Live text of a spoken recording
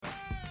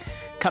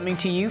Coming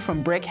to you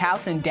from Brick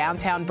House in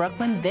downtown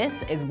Brooklyn,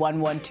 this is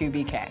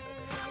 112BK.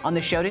 On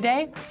the show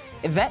today,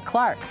 Yvette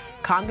Clarke,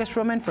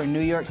 Congresswoman for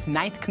New York's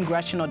 9th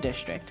Congressional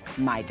District,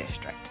 my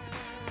district.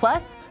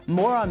 Plus,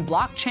 more on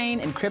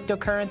blockchain and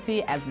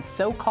cryptocurrency as the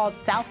so-called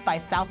South by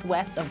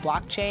Southwest of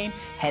blockchain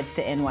heads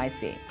to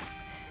NYC.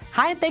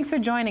 Hi, and thanks for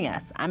joining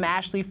us. I'm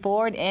Ashley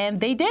Ford, and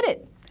they did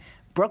it.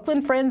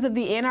 Brooklyn Friends of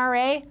the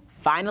NRA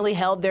finally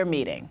held their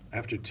meeting.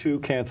 After two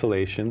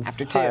cancellations.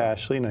 After two. Hi,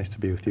 Ashley. Nice to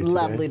be with you today.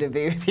 Lovely to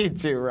be with you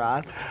too,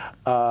 Ross.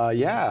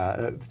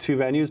 Two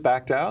venues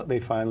backed out. They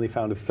finally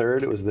found a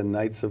third. It was the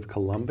Knights of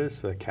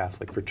Columbus, a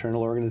Catholic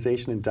fraternal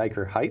organization in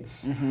Dyker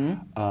Heights.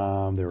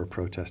 There were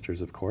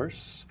protesters, of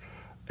course.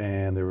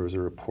 And there was a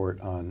report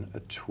on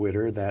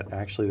Twitter that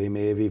actually they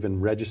may have even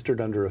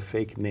registered under a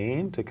fake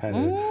name to kind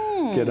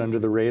of get under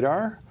the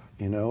radar.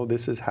 You know,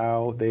 this is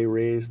how they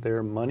raise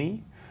their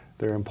money.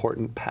 Their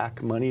important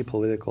PAC money,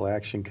 Political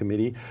Action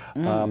Committee,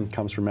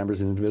 comes from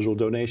members and individual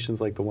donations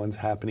like the ones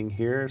happening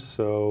here.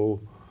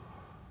 So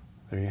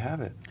there you have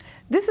it.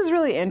 This is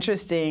really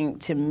interesting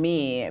to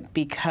me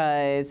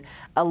because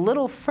a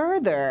little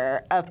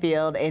further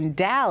afield in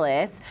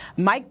Dallas,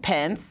 Mike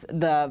Pence,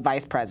 the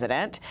vice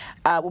president,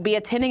 will be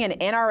attending an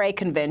NRA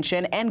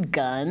convention, and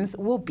guns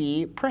will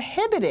be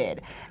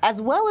prohibited,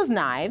 as well as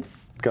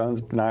knives.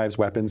 Guns, knives,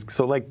 weapons.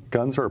 So, like,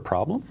 guns are a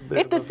problem?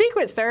 If the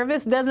Secret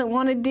Service doesn't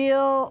want to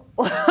deal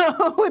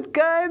with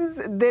guns,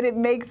 then it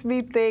makes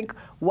me think,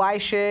 why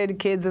should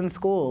kids in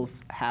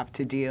schools have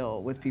to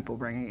deal with people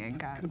bringing in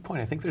guns? Good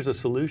point. I think there's a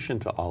solution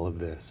to all of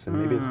this.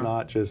 And maybe it's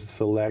not just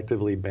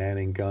selectively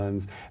banning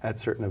guns at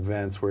certain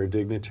events where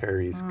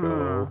dignitaries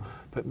go,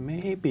 but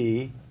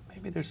maybe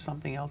there's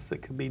something else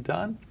that could be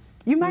done.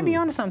 You might be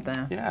onto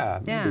something.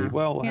 Yeah, maybe.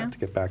 Well, we'll have to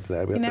get back to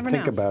that. We have to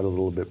think about it a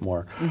little bit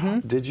more.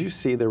 Did you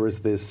see there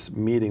was this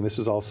meeting, this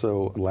was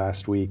also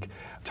last week,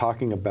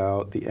 talking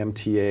about the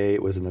MTA.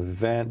 It was an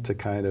event to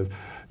kind of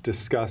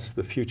discuss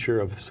the future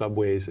of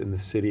subways in the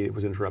city. It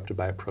was interrupted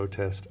by a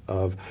protest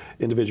of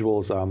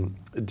individuals,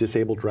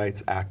 disabled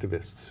rights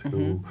activists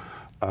who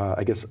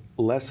I guess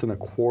less than a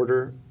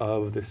quarter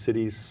of the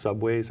city's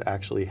subways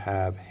actually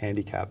have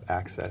handicap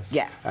access.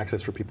 Yes.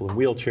 Access for people in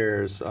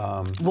wheelchairs.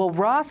 Well,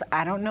 Ross,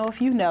 I don't know if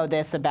you know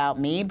this about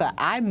me, but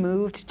I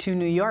moved to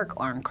New York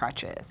on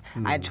crutches.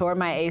 I tore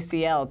my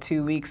ACL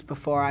 2 weeks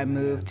before I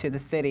moved to the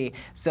city.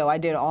 So I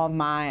did all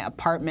my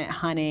apartment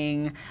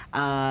hunting,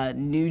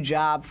 new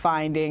job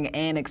finding,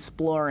 and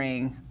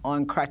exploring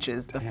on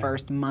crutches the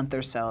first month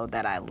or so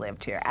that I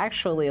lived here.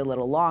 Actually, a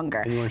little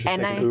longer. And you weren't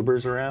just taking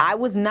Ubers around? I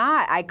was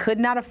not. I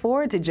could not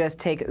afford to just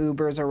take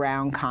Ubers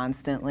around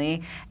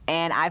constantly.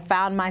 And I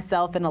found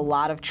myself in a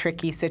lot of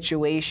tricky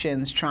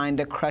situations trying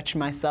to crutch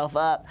myself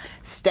up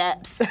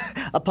steps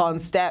upon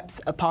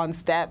steps upon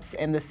steps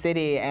in the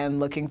city and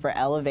looking for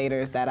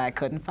elevators that I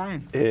couldn't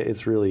find.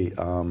 It's really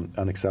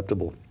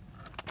unacceptable.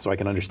 So I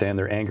can understand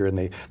their anger, and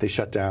they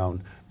shut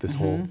down this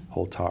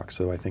whole talk.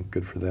 So I think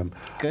good for them.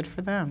 Good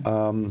for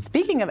them.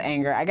 Speaking of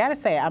anger, I gotta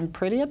say I'm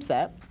pretty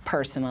upset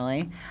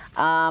personally.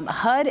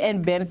 HUD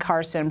and Ben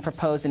Carson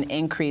proposed an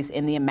increase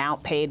in the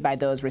amount paid by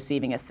those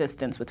receiving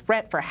assistance with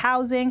rent for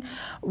housing.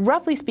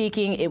 Roughly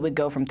speaking, it would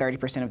go from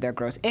 30% of their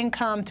gross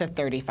income to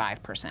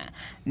 35%.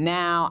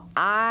 Now,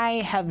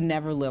 I have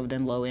never lived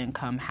in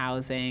low-income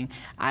housing.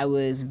 I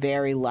was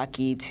very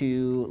lucky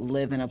to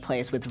live in a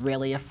place with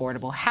really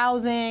affordable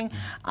housing,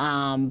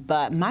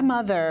 but my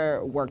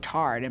mother worked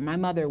hard, and my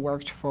mother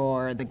worked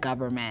for the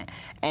government.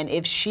 And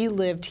if she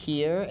lived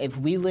here, if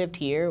we lived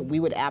here, we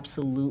would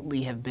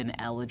absolutely have been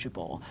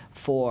eligible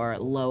for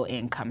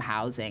low-income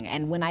housing.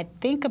 And when I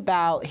think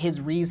about his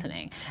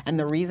reasoning and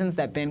the reasons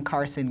that Ben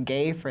Carson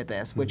gave for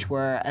this, which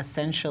were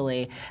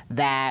essentially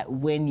that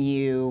when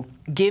you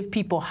give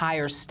people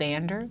higher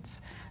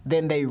standards,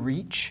 then they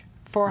reach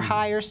for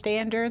higher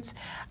standards,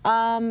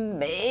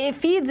 it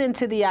feeds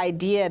into the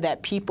idea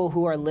that people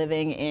who are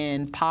living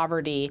in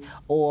poverty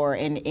or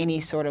in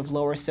any sort of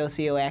lower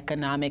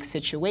socioeconomic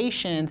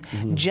situations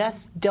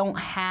just don't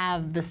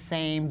have the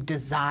same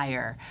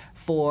desire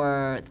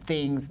for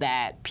things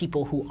that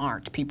people who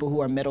aren't, people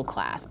who are middle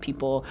class,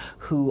 people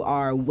who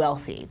are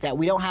wealthy, that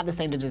we don't have the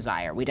same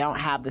desire. We don't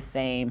have the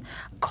same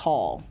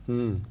call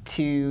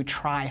to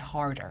try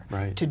harder,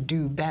 to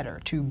do better,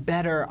 to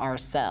better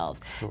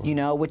ourselves, you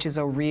know, which is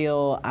a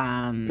real...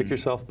 Pick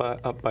yourself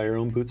up by your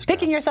own bootstraps.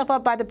 Picking yourself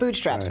up by the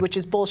bootstraps, which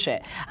is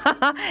bullshit.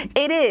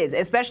 It is,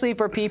 especially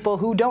for people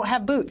who don't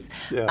have boots.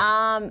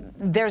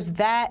 There's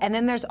that, and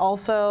then there's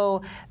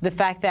also the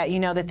fact that,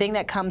 you know, the thing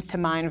that comes to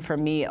mind for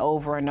me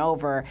over and over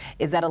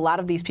is that a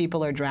lot of these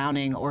people are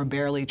drowning or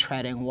barely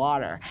treading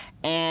water.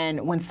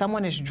 And when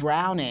someone is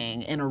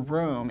drowning in a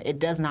room, it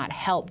does not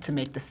help to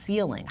make the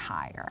ceiling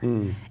higher.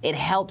 It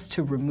helps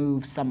to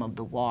remove some of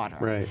the water.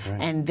 Right.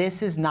 And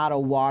this is not a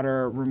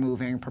water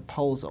removing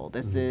proposal.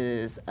 This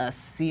is a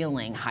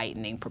ceiling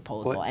heightening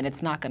proposal, and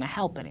it's not going to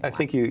help anyone. I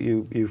think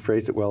you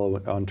phrased it well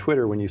on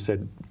Twitter when you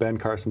said Ben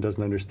Carson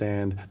doesn't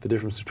understand the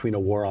difference between a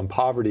war on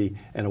poverty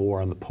and a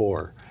war on the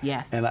poor.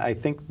 Yes. And I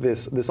think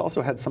this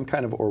also had some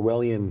kind of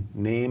Orwellian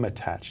name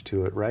attached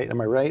to it, right?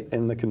 Am I right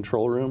in the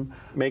control room?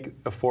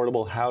 Make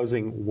Affordable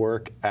Housing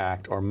Work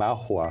Act, or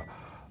MAHWA,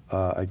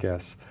 I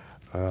guess.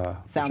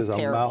 Sounds which is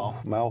terrible.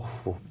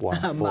 Mouthful.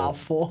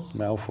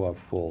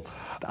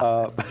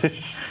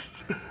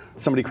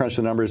 Somebody crunched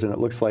the numbers, and it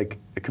looks like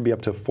it could be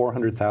up to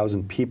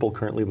 400,000 people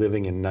currently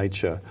living in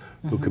NYCHA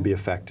who could be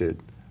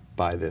affected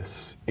by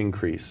this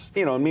increase.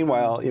 And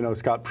meanwhile,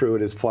 Scott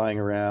Pruitt is flying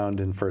around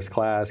in first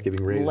class,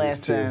 giving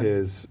raises to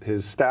his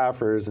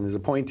staffers and his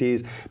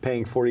appointees,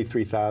 paying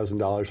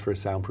 $43,000 for a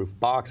soundproof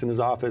box in his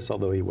office,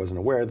 although he wasn't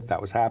aware that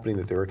was happening,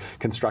 that they were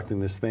constructing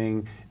this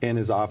thing in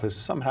his office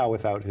somehow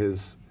without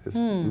his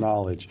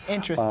knowledge.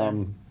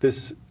 Interesting.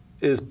 This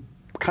is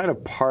kind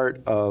of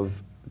part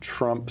of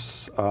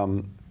Trump's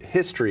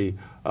history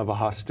of a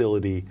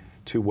hostility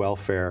to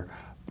welfare.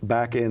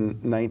 Back in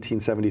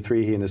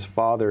 1973, he and his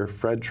father,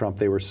 Fred Trump,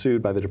 they were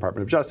sued by the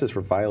Department of Justice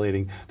for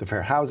violating the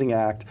Fair Housing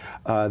Act.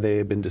 They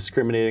had been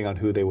discriminating on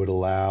who they would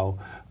allow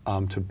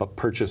to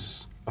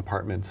purchase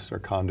apartments or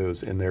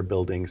condos in their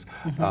buildings.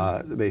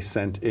 They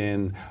sent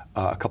in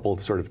a couple of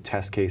sort of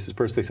test cases.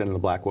 First, they sent in a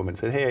black woman and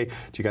said, hey, do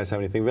you guys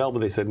have anything available?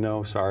 They said,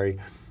 no, sorry.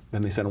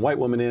 Then they sent a white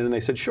woman in, and they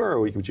said, sure,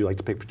 would you like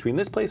to pick between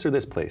this place or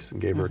this place? And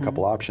gave her a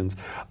couple options.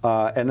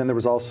 And then there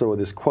was also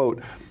this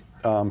quote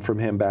from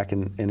him back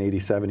in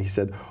 87. He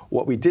said,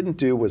 what we didn't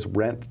do was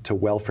rent to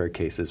welfare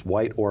cases,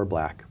 white or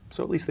black.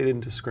 So at least they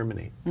didn't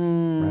discriminate,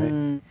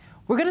 right?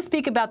 We're going to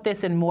speak about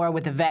this and more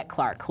with Yvette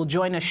Clarke, who'll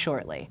join us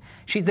shortly.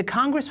 She's the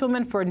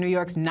Congresswoman for New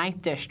York's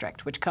 9th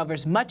District, which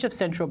covers much of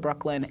central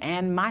Brooklyn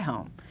and my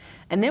home.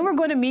 And then we're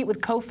going to meet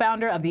with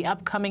co-founder of the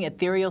upcoming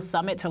Ethereal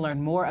Summit to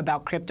learn more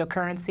about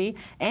cryptocurrency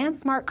and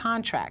smart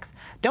contracts.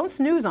 Don't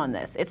snooze on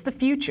this. It's the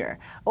future,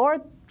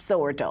 or so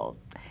we're told,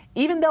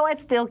 even though I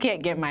still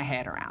can't get my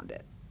head around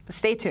it. But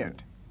stay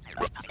tuned.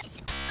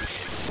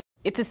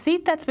 It's a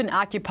seat that's been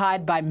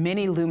occupied by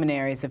many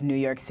luminaries of New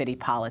York City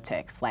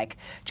politics, like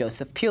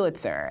Joseph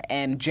Pulitzer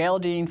and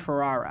Geraldine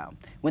Ferraro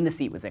when the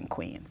seat was in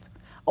Queens,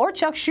 or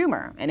Chuck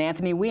Schumer and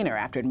Anthony Weiner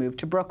after it moved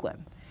to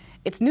Brooklyn.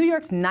 It's New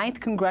York's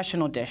 9th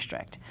congressional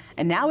district,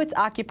 and now it's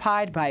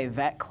occupied by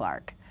Yvette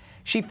Clarke.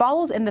 She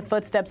follows in the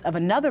footsteps of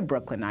another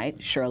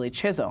Brooklynite, Shirley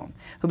Chisholm,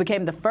 who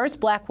became the first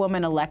black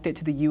woman elected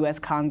to the U.S.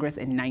 Congress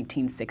in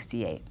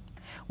 1968.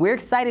 We're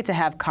excited to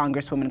have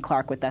Congresswoman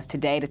Clarke with us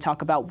today to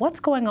talk about what's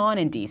going on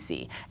in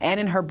D.C. and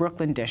in her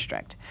Brooklyn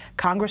district.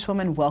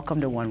 Congresswoman,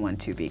 welcome to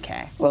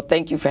 112BK. Well,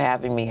 thank you for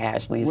having me,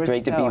 Ashley. It's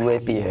great to be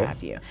with you. To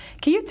have you.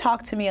 Can you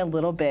talk to me a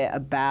little bit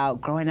about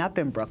growing up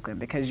in Brooklyn?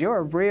 Because you're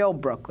a real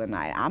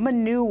Brooklynite. I'm a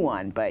new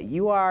one, but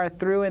you are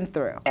through and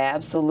through.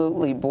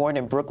 Absolutely. Born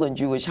in Brooklyn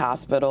Jewish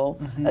Hospital,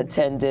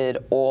 attended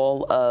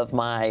all of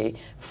my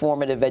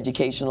formative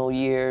educational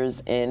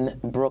years in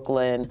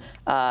Brooklyn.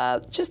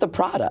 Just a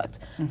product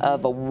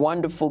of a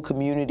wonderful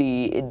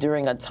community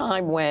during a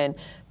time when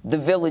the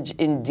village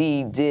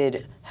indeed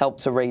did help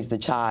to raise the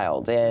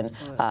child, and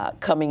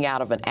coming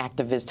out of an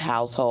activist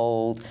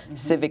household,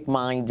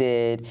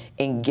 civic-minded,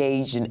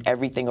 engaged in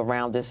everything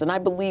around us. And I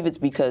believe it's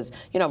because,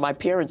 my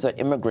parents are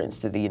immigrants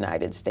to the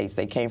United States.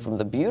 They came from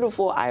the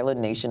beautiful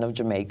island nation of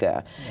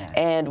Jamaica. Yes.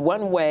 And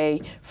one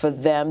way for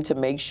them to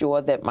make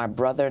sure that my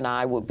brother and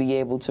I would be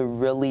able to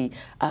really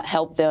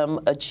help them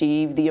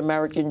achieve the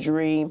American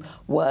dream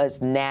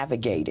was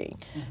navigating,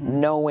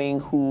 knowing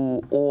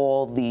who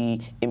all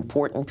the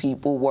important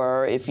people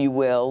were, if you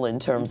will, in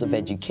terms of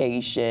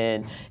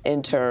education,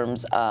 in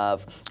terms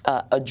of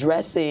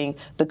addressing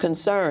the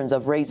concerns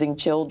of raising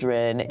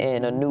children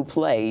in a new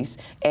place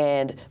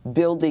and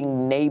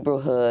building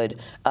neighborhood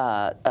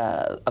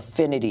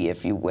affinity,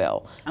 if you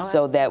will,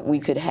 so that we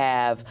could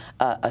have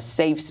a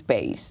safe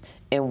space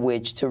in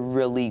which to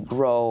really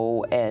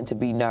grow and to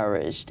be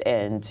nourished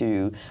and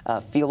to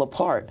feel a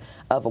part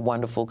of a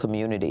wonderful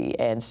community.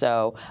 And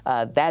so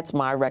that's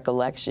my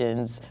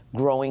recollections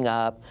growing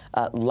up,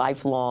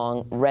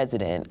 lifelong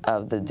resident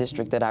of the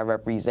district that I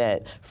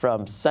represent,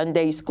 from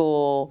Sunday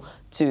school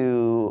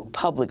to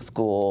public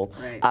school.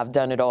 Right. I've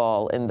done it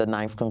all in the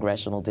 9th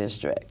Congressional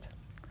District.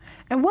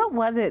 And what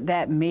was it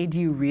that made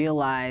you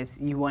realize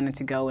you wanted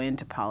to go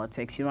into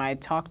politics? I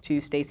talked to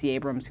Stacey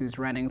Abrams, who's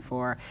running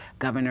for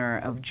governor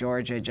of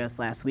Georgia just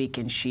last week,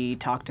 and she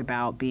talked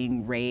about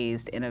being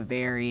raised in a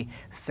very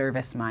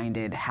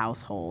service-minded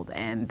household,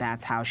 and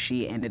that's how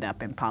she ended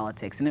up in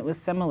politics. And it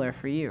was similar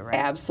for you, right?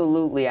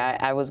 Absolutely.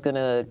 I was going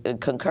to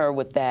concur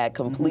with that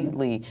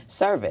completely.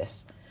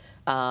 Service.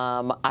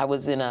 I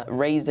was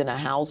raised in a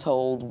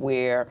household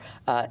where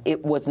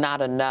it was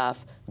not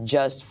enough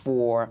just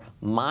for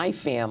my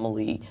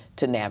family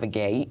to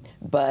navigate,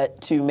 but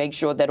to make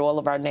sure that all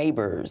of our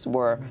neighbors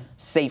were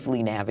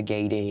safely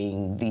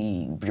navigating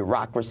the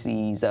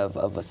bureaucracies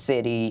of a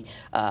city,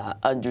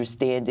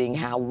 understanding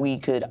how we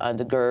could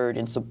undergird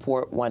and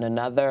support one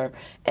another,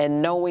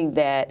 and knowing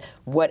that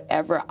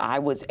whatever I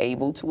was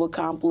able to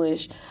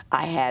accomplish,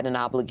 I had an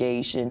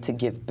obligation to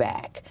give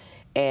back.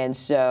 And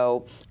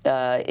so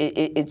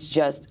it's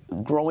just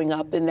growing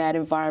up in that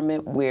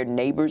environment where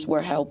neighbors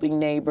were helping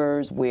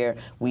neighbors, where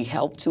we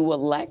helped to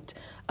elect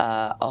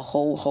a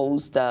whole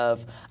host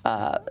of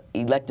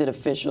elected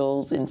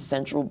officials in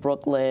central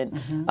Brooklyn.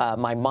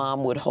 My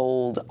mom would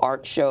hold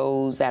art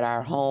shows at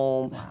our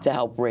home to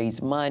help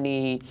raise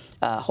money,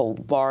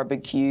 hold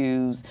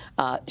barbecues.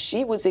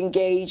 She was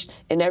engaged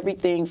in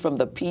everything from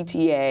the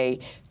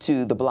PTA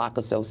to the Block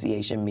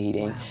Association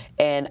meeting.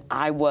 And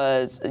I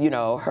was,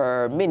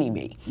 her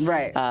mini-me.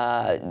 Right.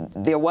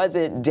 There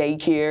wasn't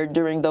daycare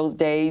during those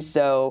days,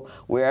 so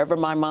wherever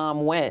my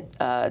mom went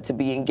to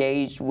be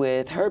engaged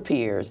with her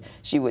peers,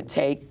 she would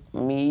take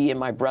me and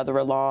my brother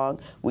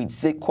along. We'd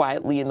sit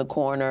quietly in the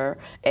corner,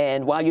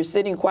 and while you're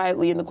sitting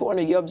quietly in the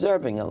corner, you're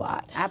observing a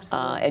lot.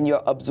 Absolutely. And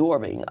you're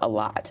absorbing a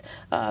lot,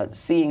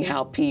 seeing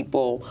how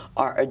people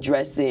are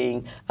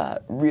addressing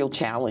real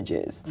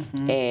challenges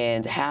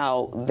and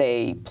how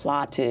they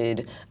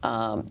plotted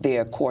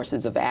their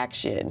courses of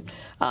action.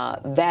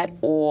 That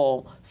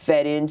all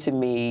fed into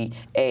me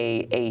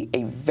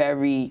a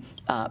very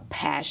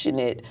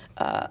passionate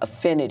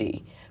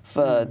affinity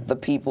for the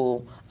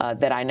people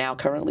that I now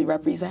currently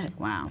represent.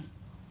 Wow.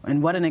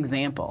 And what an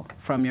example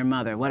from your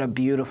mother. What a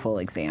beautiful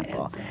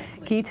example.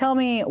 Exactly. Can you tell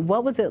me,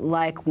 what was it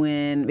like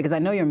because I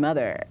know your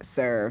mother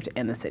served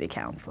in the city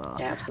council.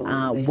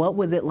 Absolutely. What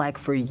was it like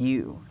for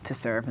you to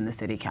serve in the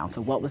city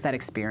council? What was that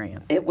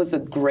experience? It was a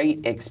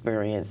great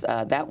experience.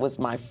 That was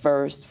my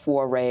first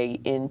foray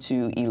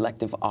into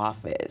elective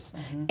office.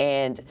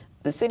 And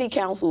the city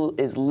council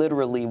is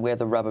literally where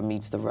the rubber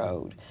meets the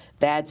road.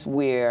 That's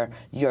where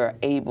you're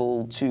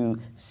able to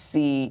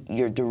see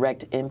your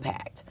direct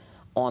impact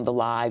on the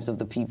lives of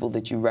the people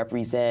that you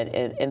represent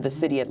and the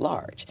city at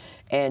large.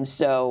 And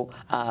so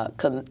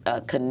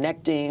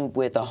connecting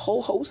with a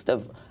whole host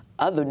of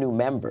other new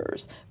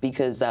members,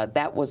 because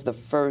that was the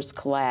first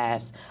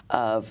class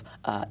of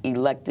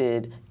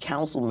elected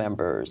council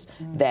members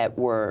that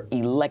were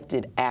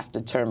elected after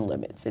term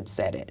limits had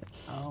set in.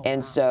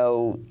 And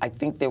so I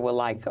think there were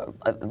like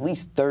at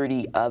least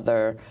 30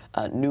 other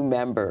new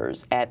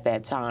members at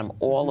that time,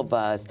 all of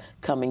us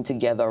coming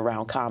together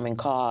around common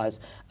cause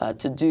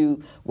to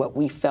do what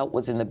we felt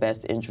was in the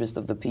best interest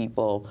of the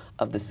people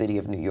of the city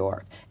of New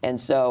York. And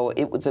so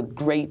it was a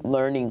great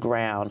learning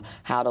ground,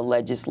 how to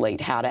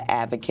legislate, how to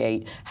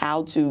advocate,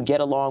 how to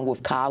get along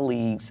with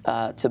colleagues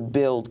to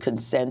build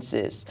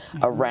consensus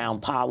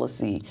around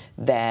policy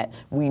that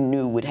we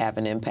knew would have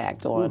an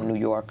impact on New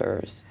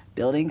Yorkers.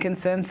 Building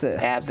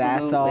consensus.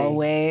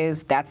 Absolutely.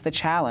 That's the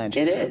challenge.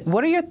 It is.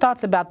 What are your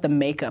thoughts about the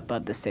makeup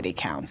of the city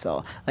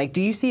council? Like,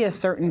 do you see a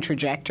certain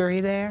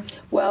trajectory there?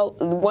 Well,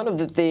 one of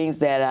the things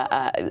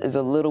that is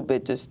a little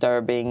bit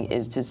disturbing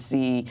is to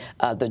see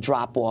the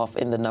drop-off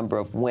in the number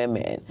of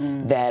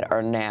women that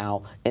are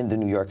now in the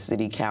New York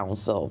City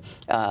Council.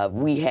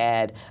 We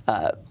had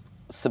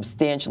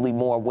substantially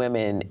more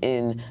women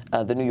in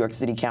the New York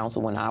City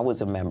Council when I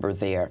was a member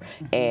there.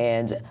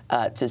 And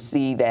to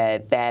see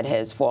that that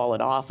has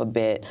fallen off a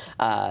bit,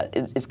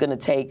 it's going to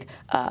take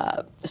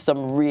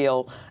some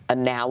real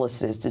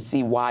analysis to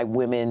see why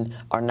women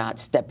are not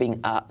stepping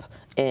up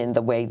in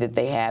the way that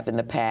they have in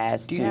the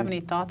past. Do you have any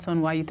thoughts on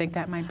why you think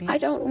that might be? I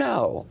don't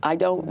know.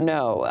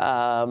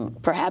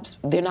 Perhaps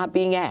they're not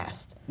being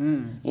asked,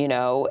 and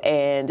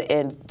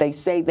they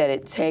say that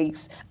it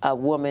takes a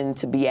woman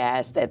to be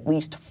asked at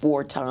least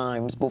 4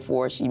 times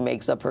before she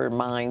makes up her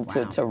mind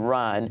to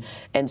run.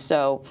 And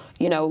so,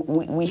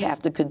 we have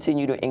to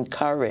continue to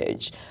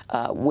encourage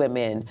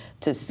women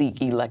to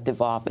seek elective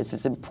office.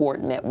 It's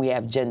important that we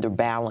have gender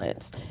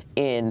balance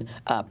in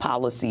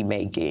policy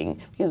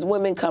making, because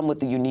women come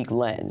with a unique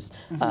lens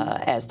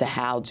as to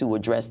how to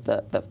address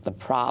the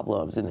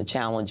problems and the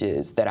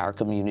challenges that our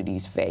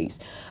communities face.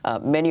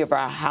 Many of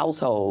our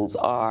households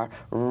are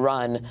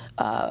run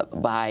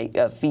by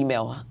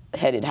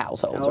female-headed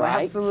households, right?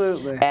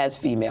 Absolutely. As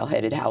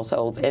female-headed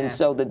households. Yes. And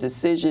so the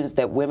decisions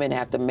that women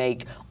have to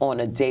make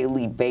on a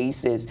daily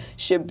basis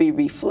should be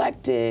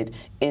reflected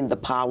in the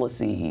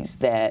policies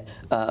that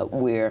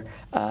we're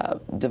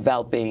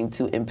developing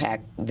to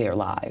impact their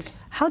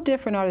lives. How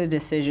different are the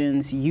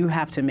decisions you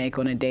have to make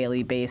on a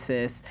daily basis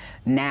analysis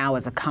now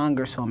as a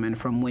congresswoman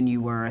from when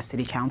you were a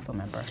city council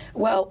member?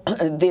 Well,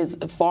 there's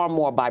far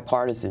more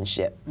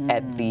bipartisanship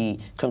at the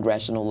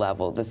congressional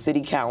level. The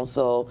city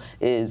council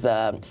is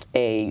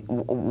a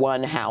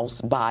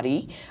one-house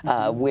body,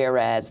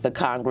 whereas the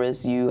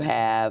Congress, you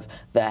have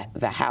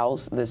the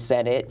House, the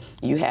Senate,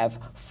 you have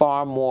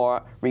far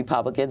more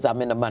Republicans.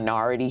 I'm in a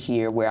minority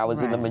here, where I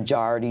was in the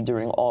majority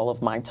during all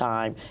of my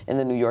time in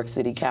the New York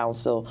City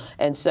Council.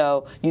 And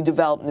so you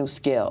develop new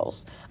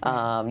skills.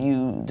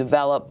 You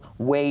develop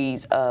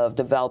ways of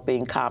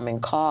developing common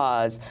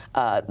cause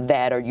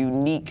that are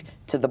unique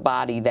to the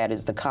body that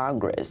is the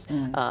Congress.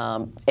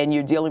 And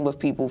you're dealing with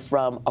people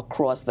from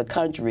across the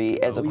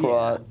country as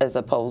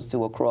opposed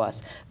to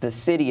across the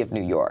city of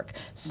New York.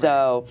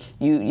 So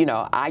you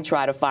know, I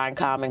try to find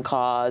common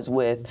cause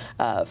with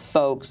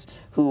folks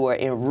who are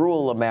in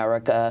rural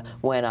America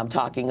when I'm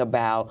talking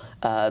about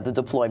the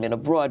deployment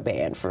of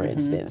broadband, for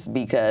instance,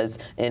 because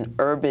in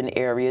urban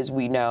areas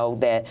we know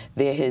that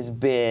there has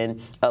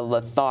been a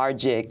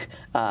lethargic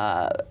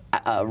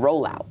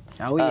rollout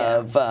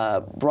of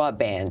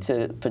broadband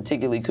to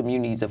particularly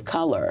communities of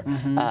color,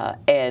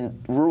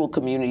 and rural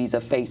communities are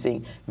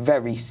facing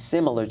very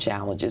similar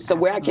challenges. So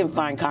where I can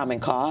find common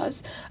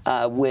cause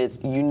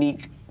with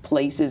unique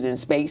places and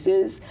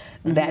spaces,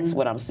 that's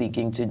what I'm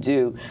seeking to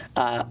do.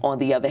 On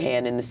the other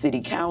hand, in the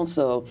city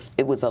council,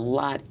 it was a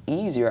lot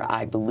easier,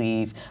 I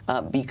believe,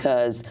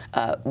 because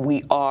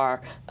we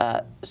are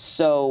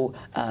so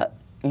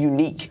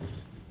unique.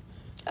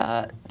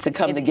 To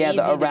come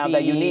together around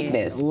that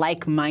uniqueness.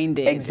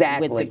 Like-minded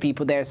with the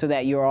people there, so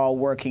that you're all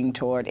working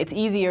toward. It's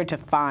easier to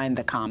find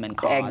the common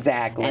cause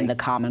and the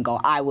common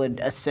goal, I would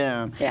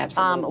assume.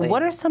 Absolutely.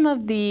 What are some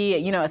of the,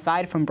 you know,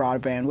 aside from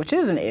broadband, which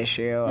is an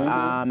issue,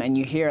 and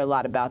you hear a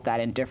lot about that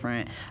in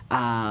different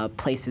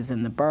places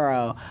in the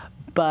borough,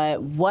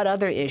 but what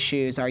other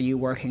issues are you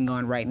working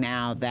on right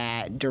now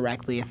that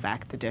directly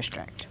affect the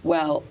district?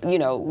 Well, you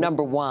know,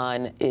 number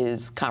one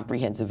is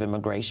comprehensive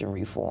immigration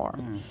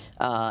reform,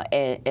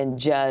 and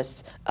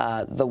just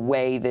the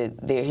way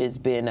that there has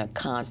been a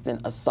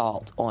constant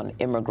assault on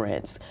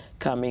immigrants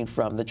coming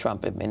from the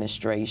Trump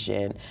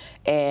administration,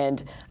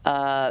 and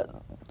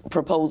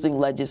proposing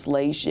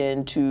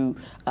legislation to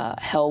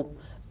help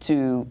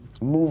to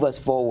move us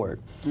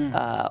forward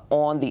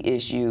on the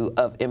issue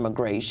of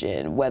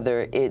immigration,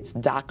 whether it's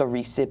DACA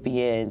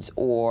recipients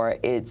or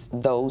it's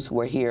those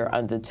who are here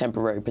under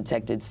temporary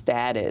protected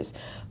status,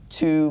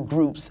 to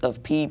groups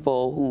of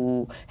people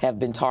who have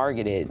been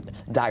targeted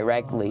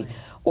directly,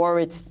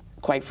 or it's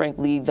quite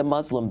frankly, the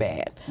Muslim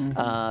ban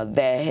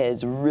that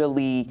has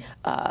really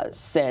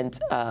sent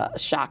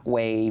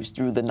shockwaves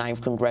through the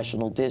 9th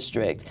Congressional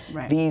District.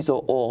 These are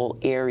all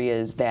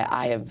areas that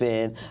I have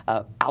been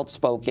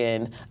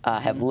outspoken,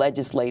 have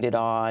legislated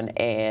on,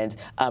 and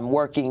I'm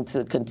working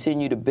to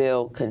continue to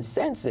build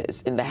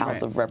consensus in the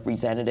House of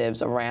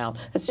Representatives around.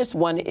 It's just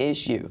one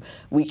issue.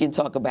 We can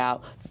talk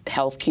about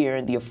health care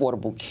and the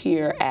Affordable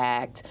Care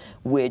Act,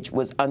 which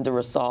was under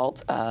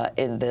assault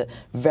in the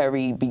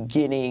very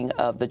beginning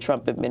of the Trump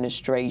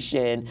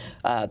administration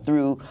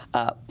through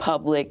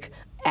public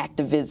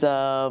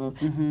activism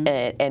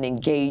and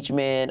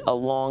engagement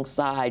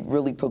alongside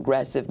really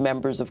progressive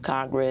members of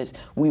Congress.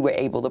 We were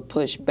able to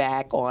push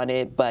back on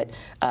it, but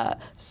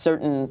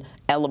certain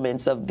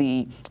elements of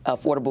the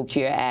Affordable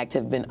Care Act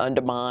have been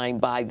undermined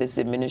by this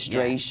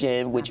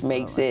administration, which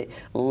makes it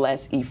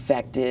less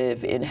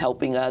effective in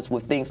helping us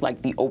with things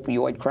like the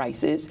opioid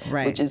crisis,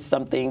 which is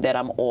something that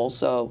I'm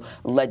also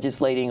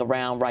legislating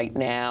around right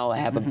now. I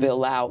have a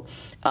bill out.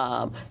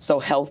 So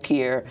health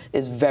care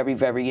is very,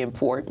 very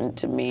important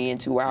to me and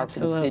to our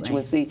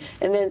constituency.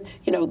 And then,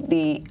 you know,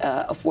 the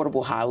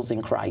affordable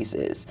housing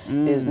crisis.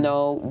 There's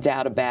no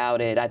doubt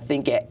about it. I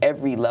think at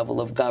every level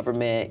of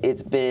government,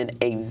 it's been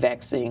a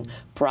vexing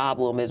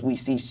problem as we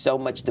see so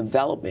much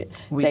development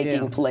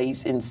taking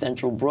place in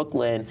central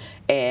Brooklyn,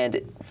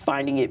 and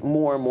finding it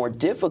more and more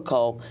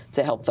difficult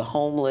to help the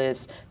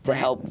homeless, to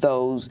help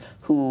those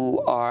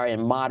who are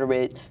in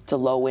moderate to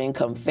low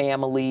income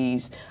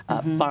families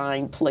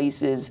find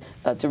places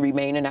to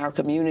remain in our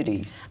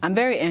communities. I'm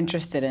very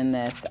interested in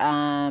this.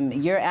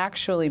 You're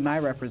actually my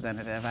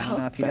representative. I don't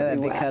know if you know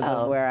that because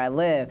of where I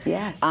live.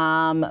 Yes.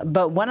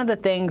 But one of the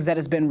things that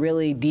has been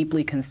really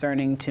deeply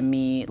concerning to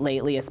me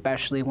lately,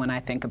 especially when I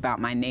think about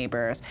my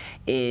neighbors,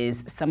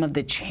 is some of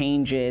the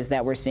changes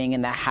that we're seeing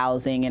in the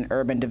housing and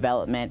urban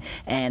development,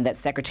 and that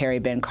Secretary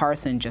Ben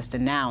Carson just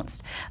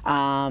announced.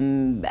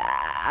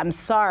 I'm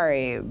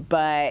sorry,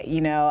 but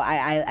you know,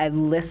 I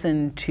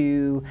listened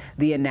to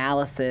the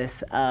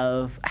analysis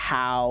of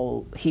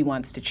how he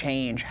wants to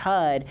change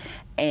HUD,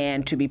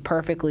 and to be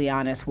perfectly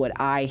honest, what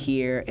I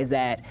hear is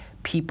that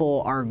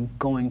people are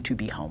going to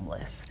be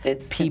homeless.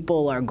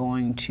 People are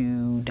going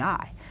to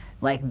die.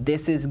 Like,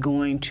 this is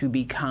going to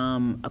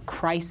become a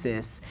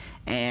crisis,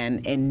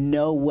 and in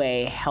no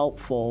way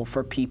helpful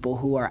for people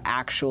who are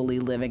actually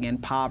living in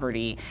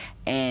poverty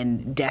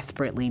and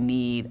desperately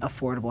need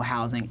affordable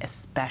housing,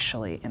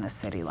 especially in a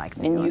city like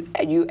New York.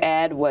 And you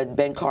add what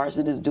Ben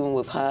Carson is doing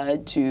with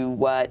HUD to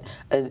what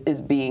is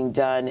being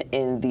done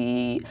in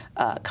the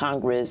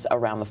Congress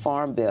around the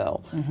Farm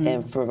Bill,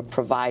 and for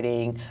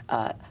providing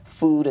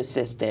food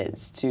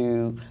assistance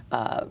to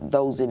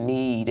those in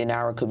need in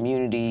our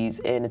communities,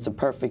 and it's a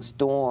perfect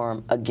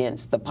storm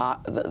against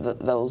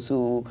those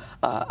who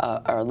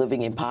are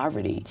living in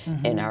poverty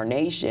in our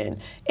nation.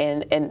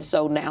 And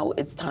so now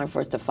it's time for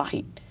us to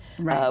fight.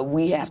 Right.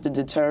 We have to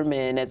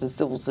determine as a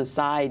civil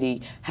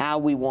society how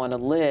we want to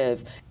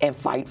live and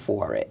fight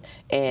for it,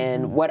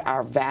 and what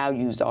our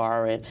values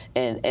are,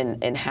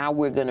 and how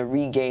we're going to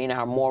regain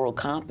our moral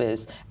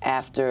compass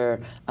after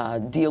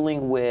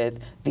dealing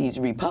with these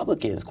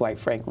Republicans, quite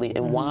frankly,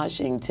 in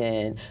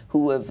Washington,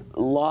 who have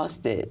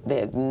lost it. They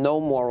have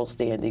no moral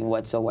standing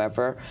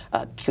whatsoever,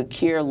 could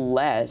care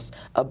less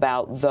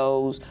about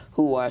those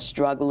who are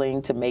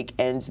struggling to make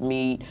ends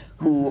meet,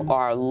 who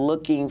are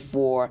looking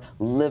for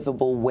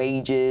livable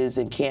wages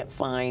and can't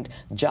find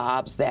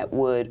jobs that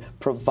would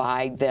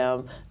provide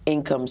them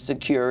income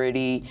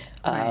security.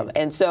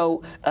 And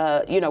so,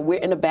 we're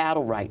in a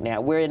battle right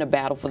now. We're in a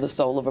battle for the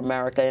soul of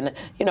America.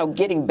 And,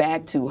 getting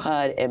back to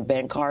HUD and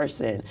Ben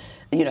Carson,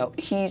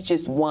 he's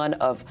just one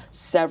of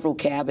several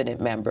cabinet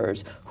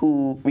members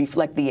who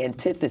reflect the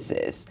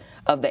antithesis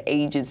of the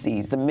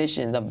agencies, the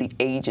mission of the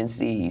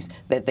agencies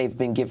that they've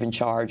been given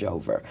charge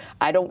over.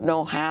 I don't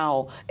know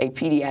how a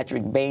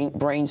pediatric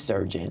brain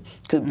surgeon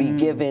could be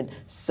given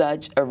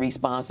such a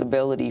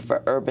responsibility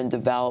for urban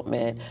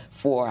development,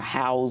 for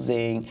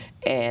housing,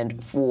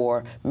 and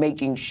for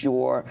making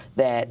sure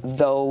that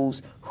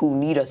those who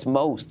need us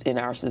most in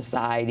our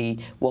society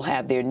will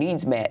have their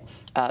needs met.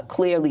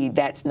 Clearly,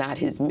 that's not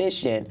his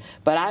mission.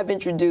 But I've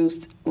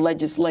introduced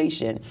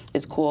legislation.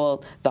 It's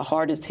called the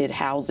Hardest Hit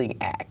Housing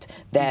Act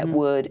that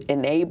would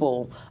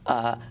enable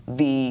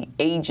the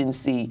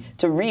agency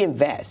to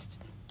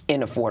reinvest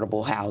in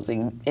affordable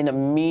housing in a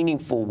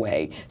meaningful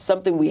way,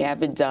 something we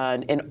haven't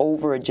done in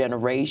over a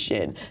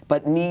generation,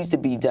 but needs to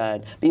be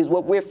done. Because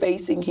what we're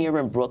facing here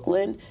in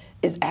Brooklyn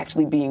is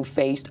actually being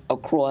faced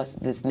across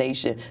this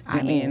nation.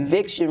 The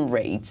eviction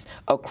rates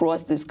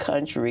across this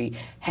country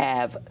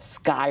have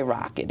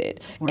skyrocketed,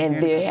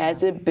 and there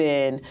hasn't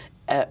been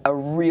a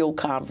real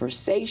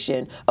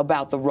conversation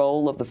about the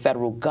role of the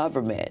federal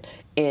government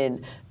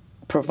in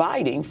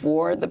providing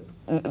for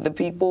the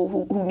people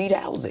who need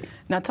housing.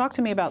 Now talk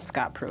to me about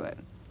Scott Pruitt,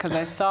 because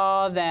I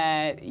saw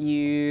that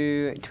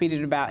you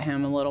tweeted about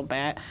him a little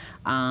bit,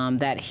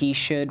 that he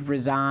should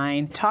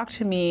resign. Talk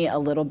to me a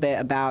little bit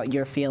about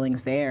your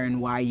feelings there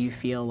and why you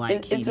feel like he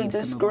needs to move on. It's a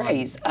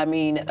disgrace. I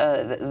mean,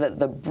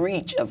 the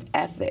breach of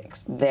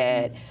ethics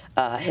that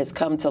has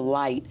come to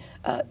light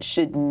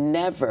should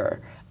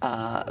never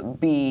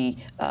be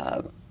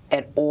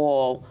at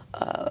all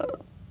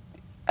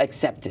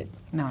accepted.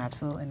 No,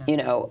 absolutely not.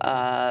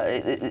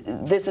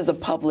 This is a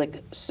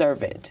public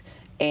servant,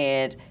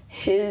 and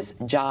his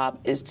job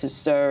is to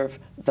serve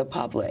the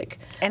public.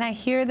 And I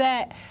hear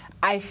that.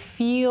 I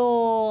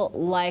feel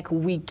like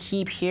we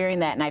keep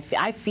hearing that, and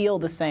I feel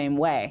the same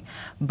way.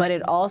 But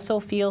it also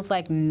feels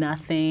like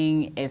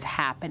nothing is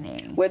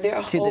happening. Well, there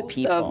are a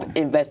host of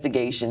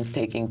investigations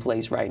taking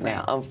place right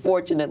now.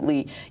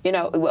 Unfortunately,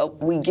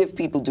 we give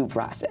people due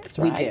process,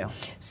 right? We do.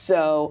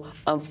 So,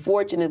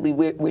 unfortunately,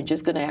 we're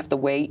just going to have to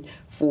wait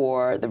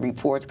for the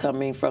reports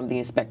coming from the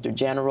Inspector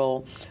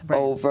General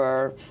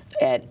over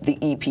at the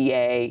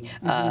EPA.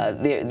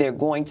 There are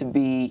going to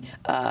be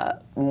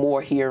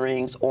more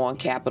hearings on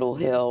Capitol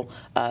Hill.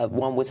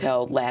 One was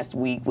held last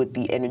week with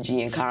the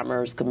Energy and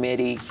Commerce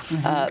Committee.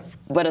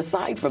 But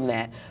aside from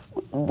that,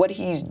 what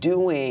he's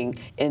doing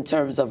in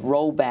terms of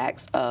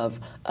rollbacks of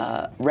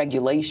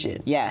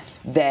regulation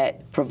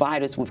that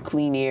provide us with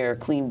clean air,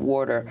 clean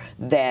water,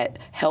 that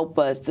help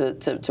us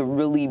to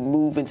really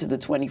move into the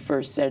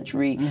 21st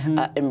century,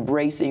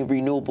 embracing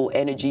renewable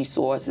energy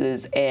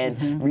sources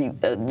and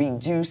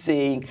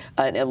reducing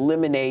and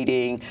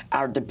eliminating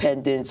our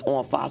dependence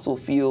on fossil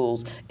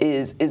fuels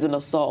is an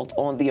assault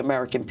on the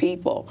American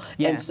people.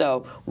 And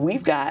so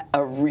we've got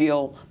a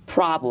real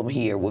problem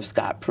here with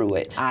Scott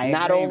Pruitt.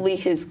 Not only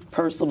his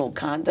personal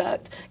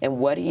conduct and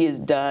what he has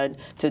done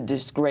to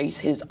disgrace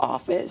his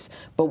office,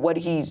 but what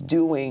he's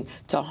doing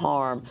to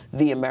harm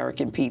the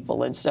American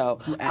people. And so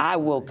I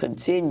will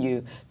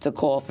continue to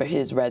call for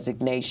his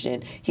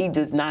resignation. He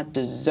does not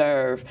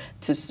deserve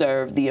to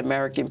serve the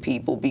American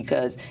people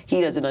because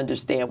he doesn't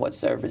understand what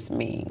service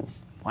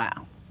means.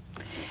 Wow.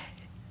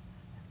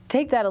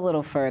 Take that a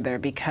little further,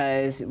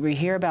 because we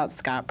hear about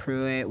Scott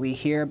Pruitt, we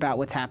hear about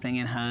what's happening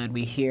in HUD,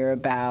 we hear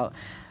about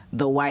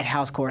the White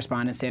House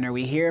Correspondents' Center,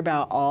 we hear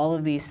about all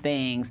of these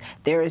things.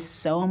 There is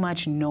so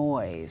much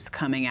noise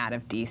coming out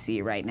of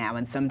D.C. right now,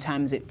 and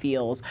sometimes it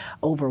feels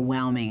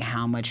overwhelming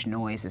how much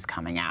noise is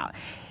coming out.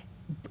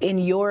 In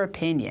your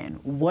opinion,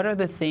 what are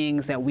the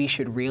things that we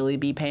should really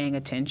be paying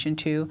attention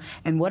to?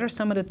 And what are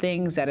some of the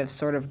things that have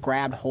sort of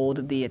grabbed hold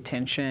of the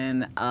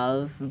attention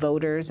of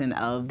voters and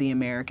of the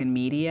American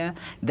media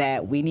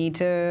that we need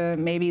to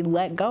maybe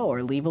let go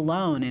or leave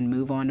alone and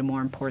move on to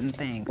more important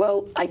things?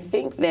 Well, I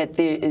think that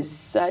there is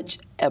such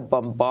a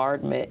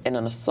bombardment and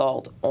an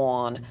assault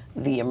on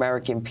the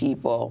American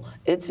people.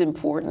 It's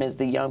important, as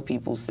the young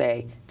people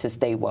say, to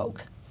stay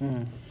woke.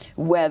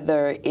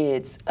 Whether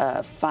it's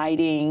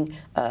fighting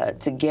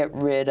to get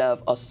rid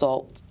of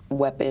assault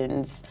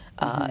weapons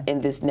in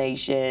this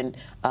nation,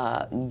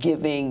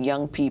 giving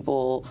young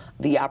people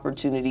the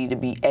opportunity to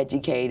be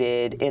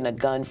educated in a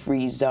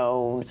gun-free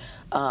zone,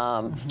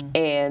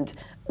 and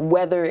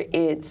whether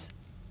it's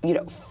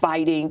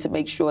fighting to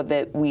make sure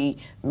that we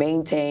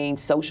maintain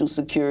Social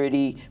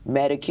Security,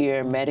 Medicare,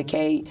 and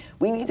Medicaid,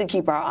 we need to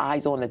keep our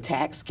eyes on the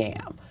tax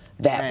scam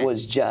that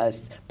was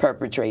just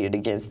perpetrated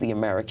against the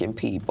American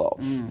people,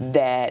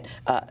 that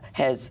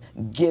has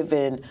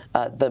given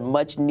the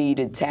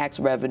much-needed tax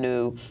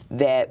revenue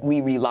that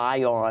we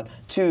rely on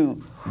to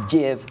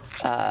give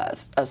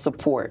a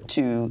support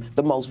to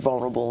the most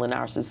vulnerable in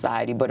our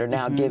society, but are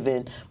now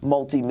given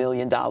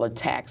multi-million-dollar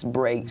tax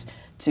breaks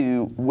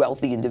to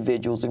wealthy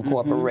individuals and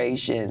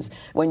corporations.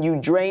 When you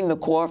drain the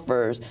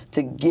coffers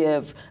to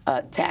give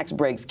tax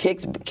breaks,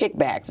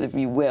 kickbacks, if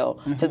you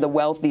will, to the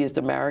wealthiest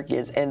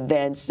Americans, and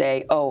then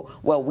say, oh,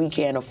 well, we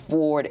can't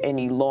afford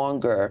any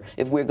longer,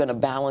 if we're going to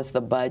balance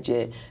the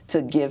budget,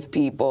 to give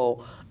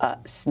people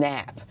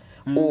SNAP.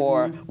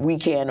 Or we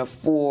can't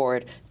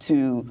afford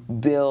to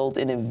build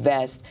and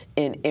invest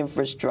in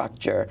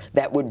infrastructure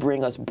that would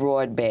bring us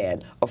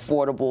broadband,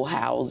 affordable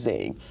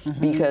housing,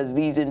 because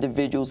these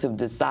individuals have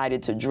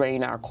decided to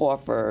drain our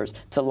coffers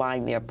to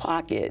line their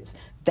pockets.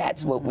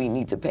 That's what we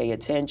need to pay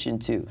attention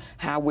to,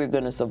 how we're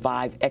going to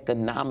survive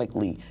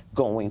economically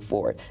going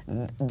forward.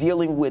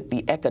 Dealing with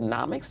the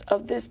economics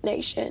of this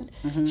nation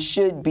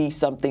should be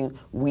something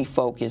we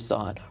focus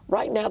on.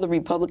 Right now, the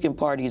Republican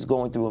Party is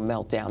going through a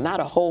meltdown.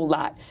 Not a whole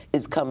lot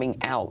is coming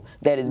out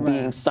that is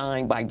being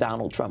signed by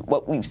Donald Trump.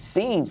 What we've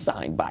seen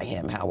signed by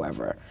him,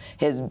 however,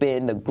 has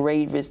been the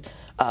gravest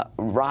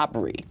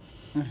robbery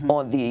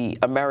on the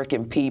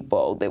American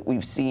people that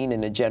we've seen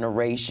in a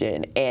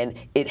generation, and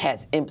it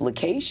has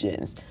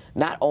implications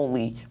not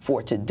only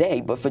for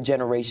today, but for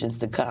generations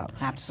to come.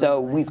 Absolutely.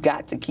 So we've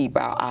got to keep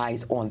our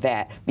eyes on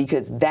that,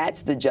 because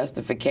that's the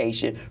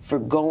justification for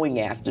going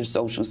after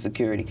Social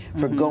Security,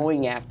 for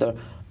going after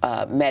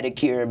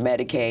Medicare and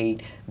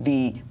Medicaid,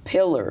 the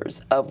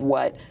pillars of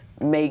what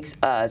makes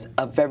us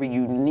a very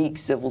unique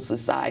civil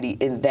society,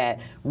 in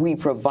that we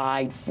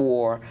provide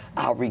for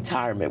our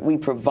retirement. We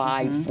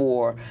provide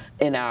for,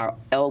 in our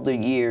elder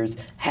years,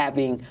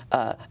 having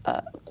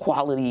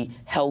quality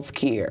health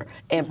care,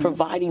 and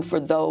providing for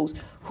those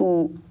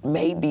who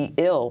may be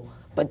ill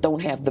but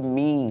don't have the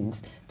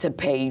means to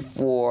pay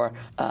for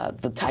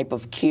the type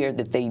of care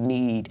that they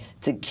need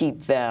to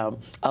keep them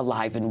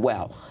alive and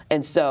well.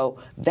 And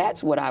so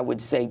that's what I would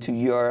say to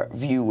your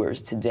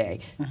viewers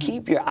today.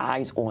 Keep your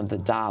eyes on the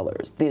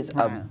dollars. There's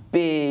a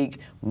big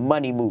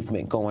money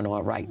movement going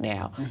on right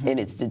now, and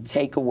it's to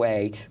take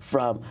away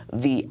from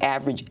the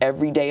average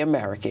everyday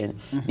American,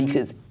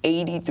 because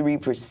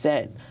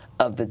 83%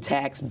 of the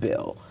tax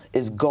bill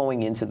is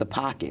going into the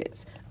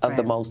pockets of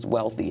the most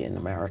wealthy in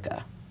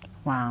America.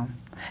 Wow.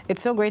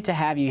 It's so great to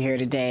have you here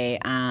today,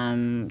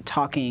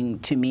 talking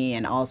to me,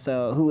 and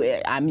also who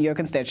I'm your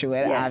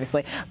constituent,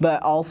 obviously,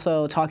 but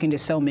also talking to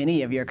so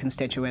many of your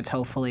constituents,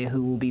 hopefully,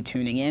 who will be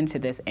tuning into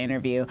this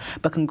interview.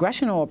 But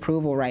congressional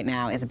approval right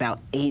now is about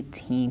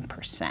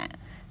 18%.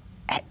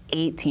 At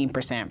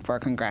 18% for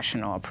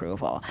congressional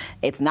approval.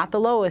 It's not the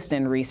lowest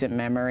in recent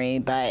memory,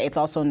 but it's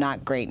also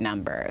not great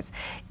numbers.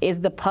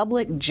 Is the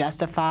public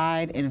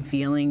justified in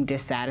feeling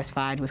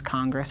dissatisfied with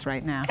Congress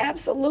right now?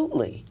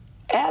 Absolutely.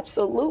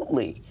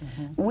 Absolutely.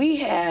 We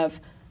have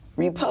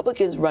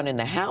Republicans running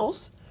the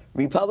House,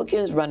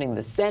 Republicans running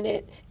the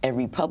Senate, and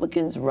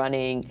Republicans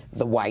running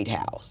the White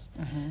House.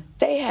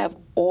 They have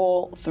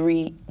all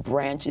three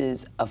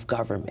branches of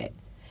government.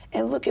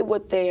 And look at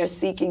what they are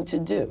seeking to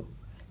do.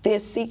 They're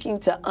seeking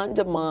to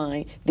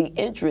undermine the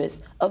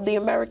interests of the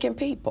American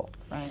people.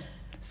 Right.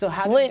 So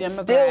how Flint do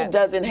still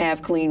doesn't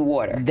have clean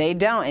water. They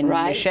don't, and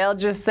Michelle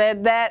just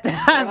said that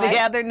the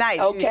other night.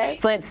 Okay.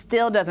 Flint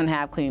still doesn't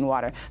have clean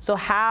water. So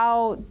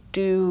how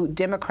do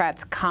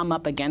Democrats come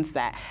up against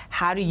that?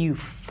 How do you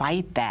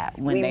fight that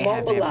when they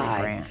have every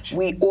branch?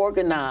 We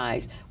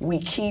organize, we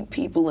keep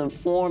people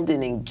informed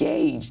and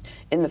engaged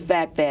in the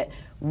fact that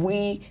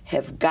we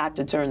have got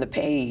to turn the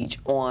page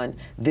on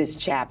this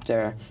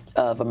chapter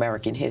of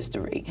American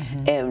history.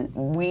 And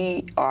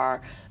we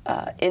are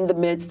in the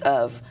midst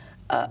of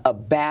a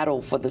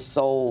battle for the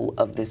soul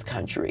of this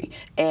country.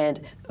 And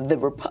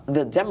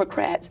the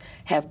Democrats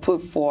have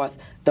put forth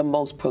the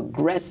most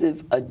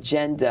progressive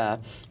agenda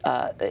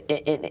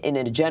in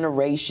a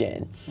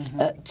generation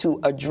to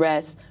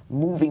address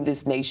moving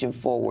this nation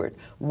forward,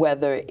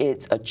 whether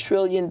it's a $1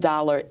 trillion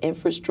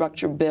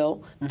infrastructure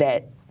bill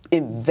that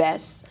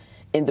invests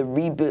in the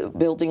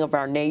rebuilding of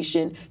our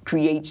nation,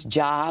 creates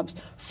jobs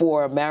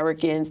for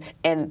Americans,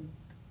 and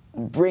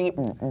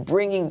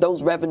bringing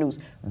those revenues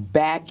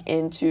back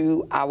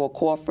into our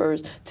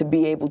coffers to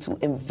be able to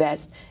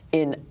invest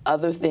in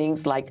other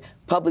things like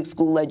public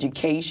school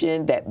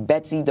education that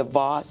Betsy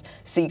DeVos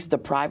seeks to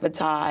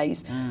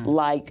privatize,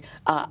 like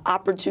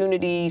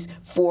opportunities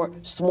for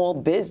small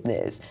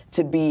business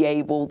to be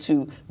able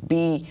to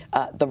be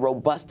the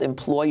robust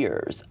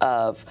employers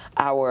of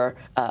our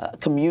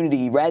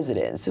community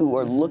residents who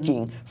are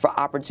looking for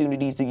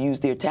opportunities to use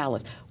their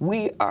talents.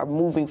 We are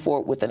moving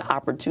forward with an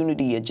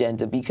opportunity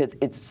agenda because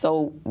it's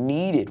so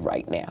needed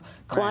right now.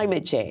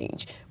 Climate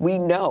change, we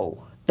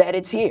know that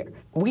it's here.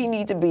 We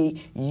need to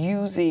be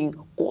using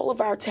all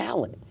of our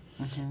talent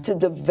to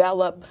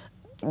develop,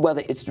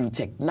 whether it's through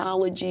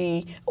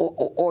technology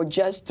or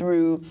just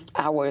through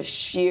our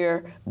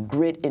sheer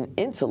grit and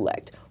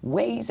intellect,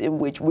 ways in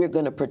which we're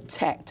going to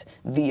protect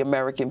the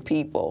American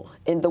people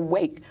in the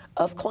wake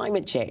of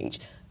climate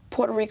change.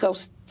 Puerto Rico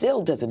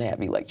still doesn't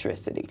have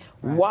electricity.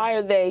 Why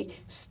are they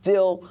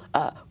still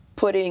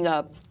putting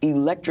up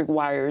electric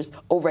wires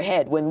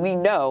overhead when we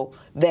know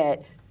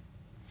that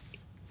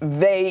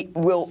they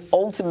will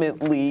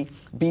ultimately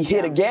be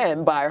hit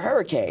again by a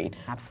hurricane?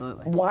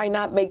 Absolutely. Why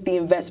not make the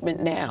investment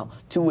now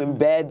to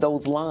embed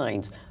those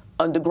lines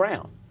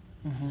underground?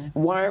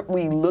 Why aren't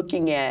we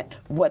looking at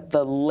what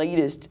the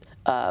latest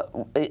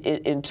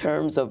in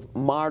terms of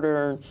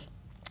modern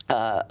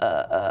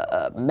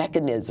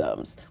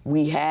mechanisms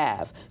we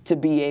have to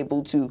be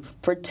able to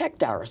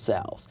protect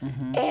ourselves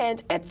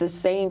and at the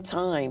same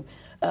time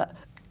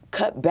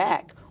cut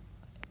back,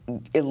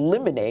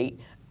 eliminate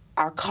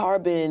our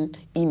carbon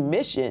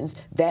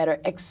emissions that are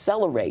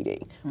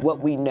accelerating what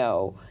we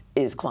know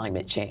is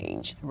climate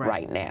change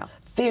right now.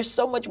 There's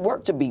so much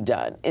work to be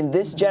done in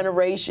this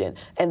generation,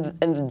 and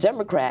the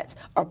Democrats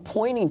are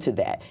pointing to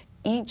that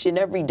each and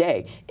every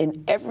day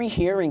in every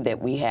hearing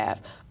that we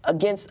have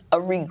against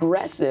a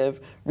regressive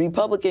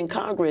Republican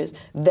Congress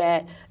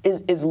that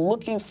is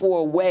looking for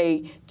a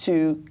way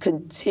to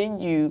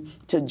continue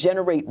to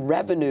generate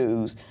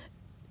revenues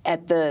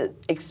at the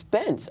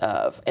expense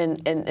of and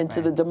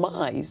to the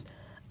demise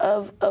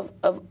of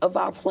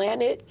our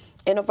planet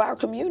and of our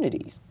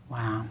communities.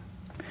 Wow.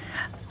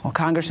 Well,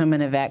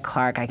 Congresswoman Yvette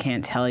Clarke, I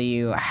can't tell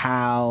you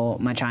how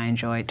much I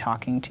enjoyed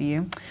talking to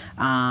you,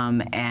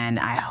 and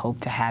I hope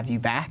to have you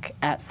back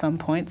at some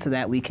point so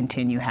that we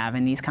continue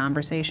having these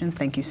conversations.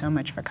 Thank you so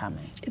much for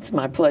coming. It's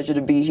my pleasure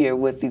to be here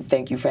with you.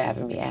 Thank you for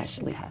having me,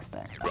 Ashley.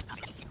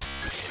 Fantastic.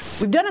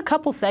 We've done a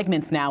couple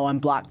segments now on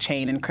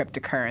blockchain and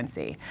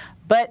cryptocurrency,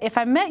 but if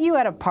I met you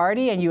at a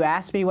party and you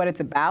asked me what it's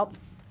about,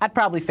 I'd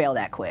probably fail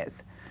that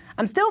quiz.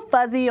 I'm still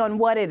fuzzy on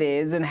what it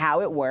is and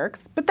how it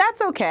works, but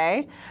that's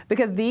okay,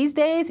 because these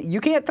days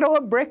you can't throw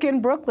a brick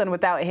in Brooklyn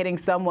without hitting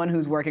someone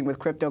who's working with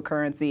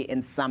cryptocurrency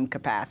in some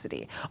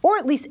capacity, or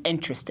at least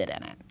interested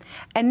in it.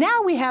 And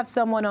now we have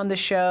someone on the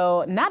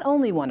show, not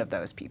only one of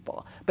those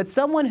people, but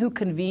someone who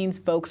convenes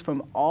folks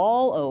from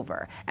all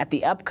over at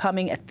the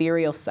upcoming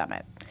Ethereal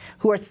Summit,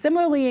 who are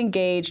similarly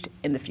engaged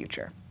in the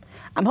future.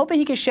 I'm hoping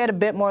he can shed a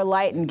bit more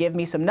light and give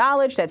me some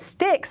knowledge that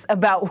sticks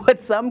about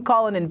what some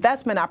call an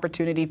investment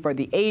opportunity for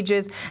the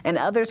ages and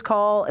others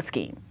call a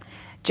scheme.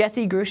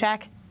 Jesse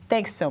Grushak,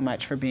 thanks so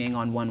much for being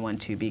on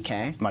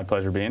 112BK. My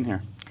pleasure being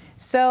here.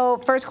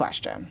 So, first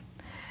question.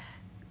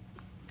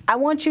 I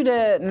want you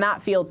to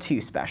not feel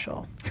too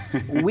special.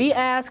 We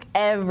ask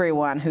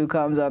everyone who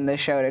comes on this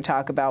show to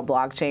talk about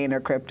blockchain or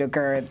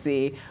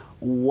cryptocurrency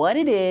what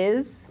it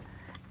is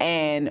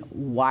and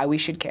why we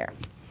should care.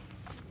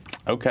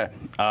 Okay,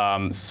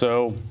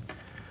 so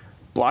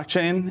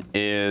blockchain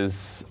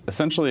is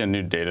essentially a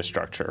new data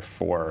structure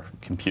for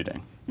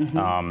computing.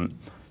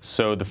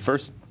 So the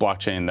first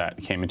blockchain that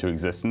came into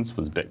existence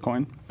was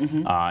Bitcoin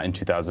in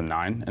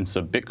 2009. And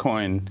so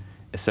Bitcoin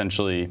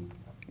essentially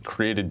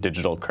created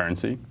digital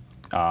currency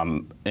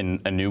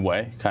in a new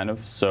way, kind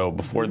of. So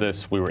before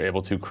this, we were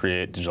able to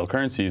create digital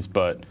currencies,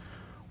 but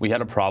we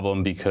had a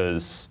problem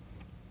because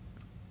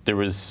there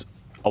was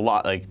a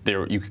lot,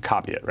 you could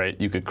copy it, right?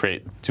 You could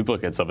create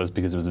duplicates of it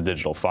because it was a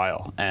digital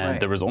file. And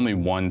there was only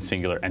one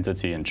singular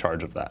entity in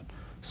charge of that.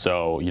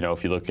 So,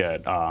 if you look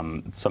at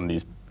some of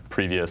these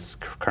previous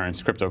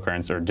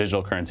cryptocurrencies or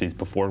digital currencies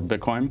before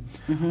Bitcoin,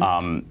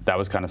 that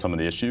was kind of some of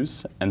the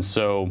issues. And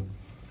so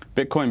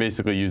Bitcoin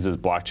basically uses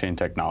blockchain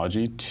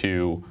technology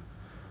to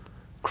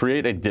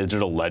create a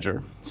digital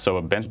ledger, so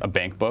a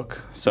bank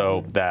book,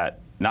 so that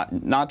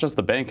not just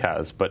the bank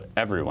has, but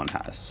everyone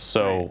has.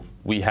 So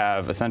we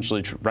have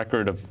essentially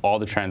record of all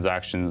the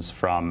transactions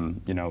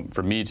from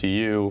me to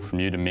you,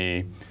 from you to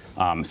me,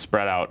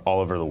 spread out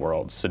all over the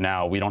world. So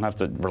now we don't have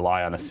to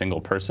rely on a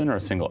single person or a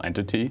single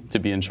entity to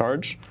be in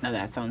charge. Now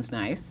that sounds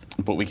nice.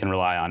 But we can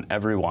rely on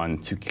everyone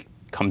to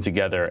come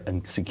together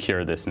and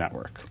secure this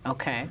network.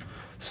 Okay.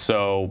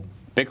 So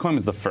Bitcoin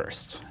was the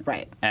first.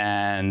 Right.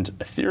 And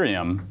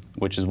Ethereum,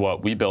 which is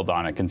what we build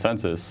on at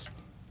Consensus,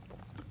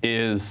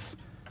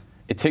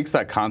 it takes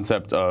that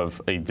concept of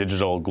a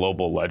digital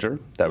global ledger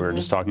that we were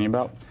just talking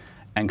about,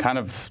 and kind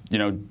of,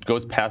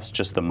 goes past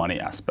just the money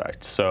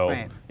aspect. So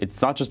Right.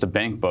 it's not just a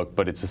bank book,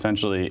 but it's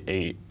essentially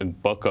a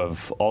book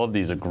of all of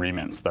these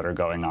agreements that are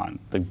going on,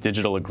 the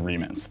digital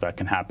agreements that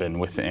can happen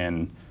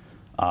within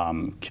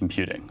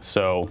computing.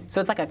 So So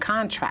it's like a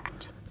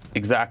contract.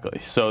 exactly.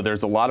 So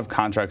there's a lot of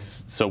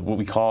contracts. So what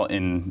we call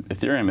in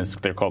Ethereum is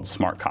they're called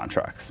smart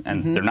contracts,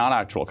 and they're not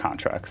actual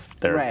contracts.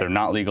 Right. They're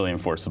not legally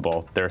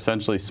enforceable. They're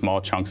essentially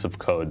small chunks of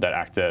code that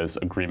act as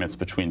agreements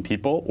between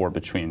people or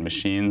between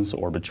machines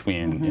or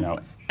between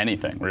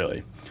anything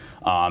really.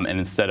 And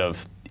instead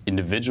of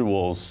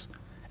individuals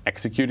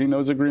executing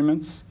those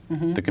agreements,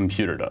 the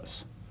computer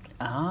does.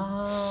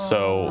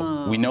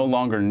 So we no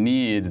longer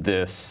need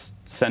this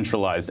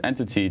centralized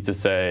entity to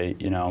say,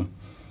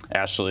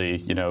 Ashley,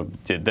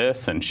 did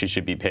this and she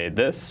should be paid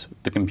this.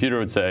 The computer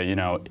would say,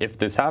 if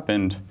this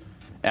happened,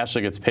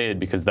 Ashley gets paid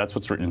because that's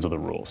what's written into the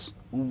rules.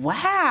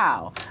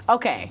 Wow.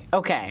 Okay.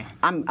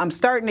 I'm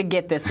starting to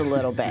get this a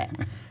little bit.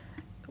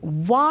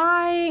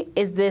 Why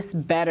is this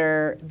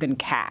better than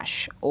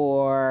cash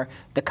or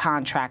the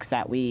contracts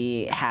that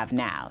we have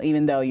now?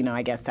 Even though,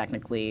 I guess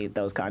technically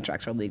those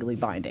contracts are legally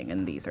binding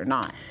and these are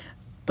not.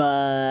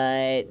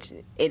 But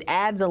it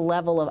adds a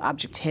level of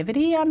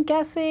objectivity, I'm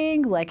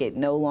guessing. Like it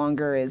no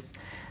longer is.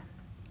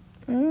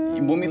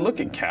 When we look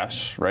at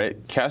cash, right?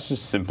 Cash is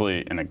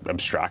simply an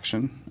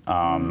abstraction.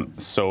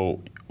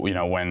 So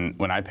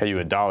when I pay you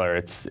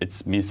 $1,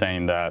 it's me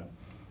saying that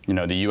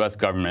the U.S.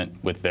 government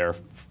with their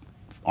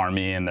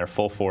army and their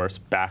full force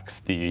backs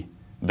the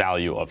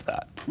value of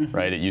that,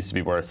 right? It used to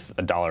be worth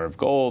 $1 of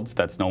gold.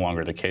 That's no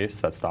longer the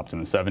case. That stopped in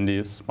the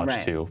 70s, much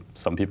Right. to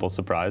some people's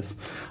surprise.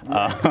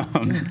 Right.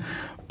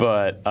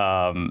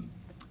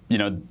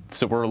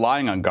 So we're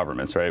relying on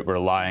governments, right? We're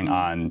relying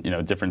on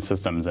different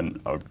systems, and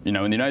in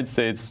the United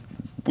States,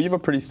 we have a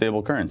pretty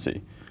stable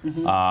currency.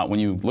 When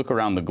you look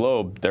around the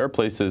globe, there are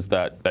places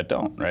that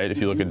don't, right? If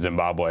you look at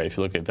Zimbabwe, if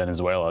you look at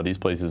Venezuela, these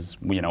places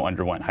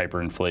underwent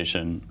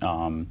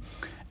hyperinflation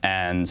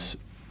and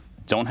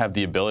don't have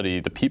the ability.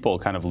 The people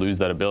kind of lose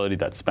that ability,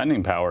 that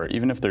spending power,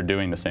 even if they're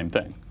doing the same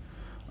thing.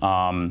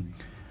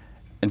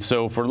 And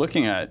so if we're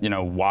looking at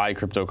why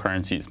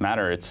cryptocurrencies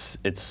matter, it's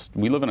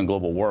we live in a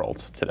global world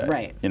today,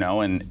 Right.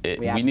 And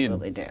We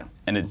absolutely do.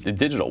 and a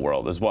digital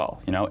world as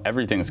well.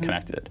 Everything is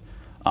connected.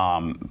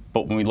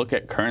 But when we look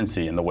at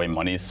currency and the way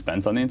money is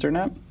spent on the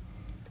internet,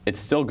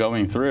 it's still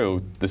going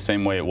through the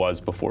same way it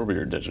was before we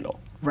were digital.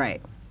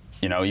 Right.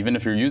 Even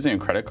if you're using a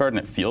credit card and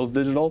it feels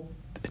digital,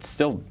 it's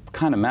still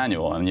kind of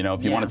manual. And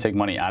if you Yeah. want to take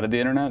money out of the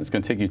internet, it's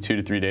going to take you 2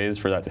 to 3 days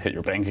for that to hit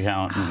your bank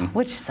account.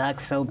 Which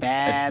sucks so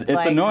bad.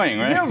 It's annoying,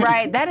 right? You're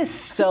right. That is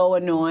so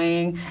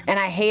annoying, and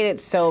I hate it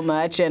so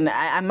much. And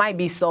I might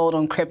be sold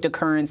on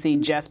cryptocurrency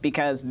just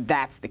because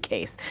that's the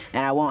case,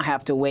 and I won't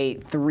have to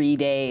wait 3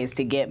 days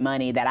to get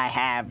money that I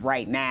have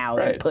right now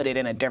and Right. put it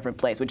in a different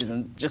place, which is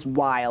just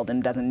wild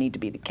and doesn't need to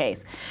be the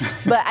case.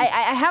 But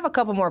I have a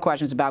couple more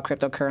questions about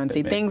cryptocurrency,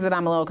 Hit me. things that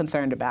I'm a little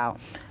concerned about.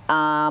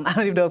 I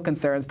don't even know if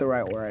concerned's the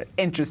right word.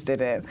 Interested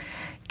in.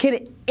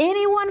 Can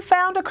anyone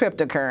found a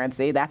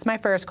cryptocurrency? That's my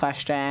first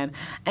question.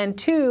 And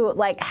 2,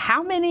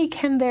 how many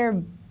can there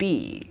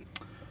be?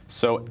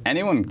 So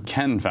anyone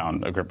can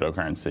found a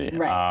cryptocurrency,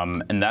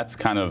 Right. and that's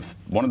kind of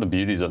one of the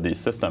beauties of the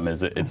system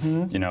is it's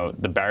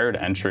the barrier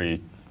to entry,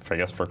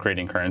 for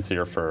creating currency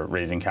or for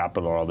raising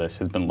capital or all this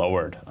has been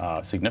lowered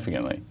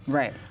significantly,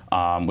 Right.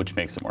 Which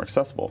makes it more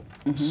accessible.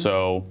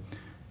 So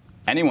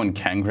anyone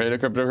can create a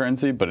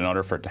cryptocurrency, but in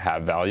order for it to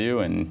have value,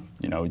 and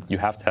you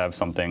have to have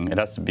something. It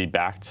has to be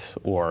backed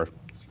or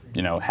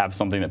have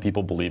something that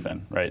people believe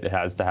in, right? It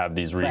has to have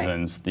these Right.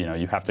 reasons.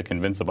 You have to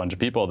convince a bunch of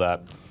people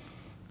that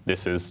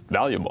this is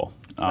valuable.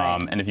 Right.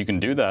 And if you can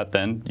do that,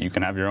 then you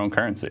can have your own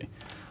currency.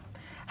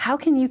 How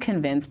can you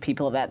convince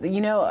people of that?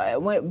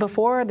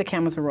 Before the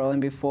cameras were rolling,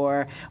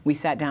 before we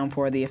sat down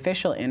for the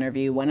official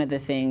interview, one of the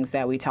things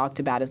that we talked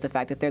about is the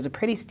fact that there's a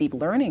pretty steep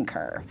learning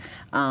curve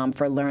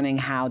for learning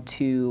how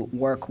to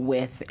work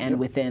with and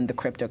within the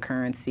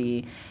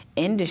cryptocurrency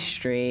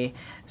industry.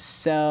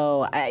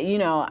 So,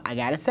 I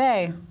gotta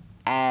say,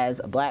 as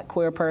a Black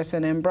queer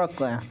person in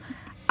Brooklyn,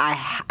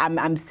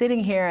 I'm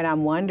sitting here and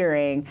I'm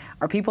wondering,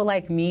 are people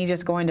like me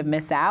just going to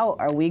miss out?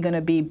 Are we going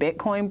to be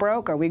Bitcoin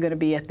broke? Are we going to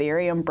be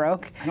Ethereum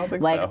broke? I don't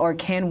think so. Or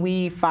can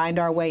we find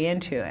our way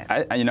into it?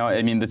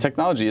 The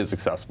technology is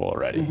accessible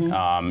already.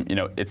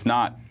 It's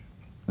not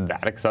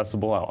that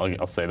accessible.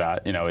 I'll say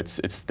that.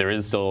 There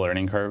is still a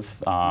learning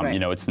curve.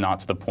 Right. It's not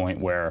to the point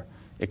where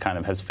it kind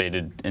of has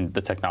faded, and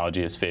the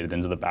technology has faded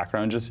into the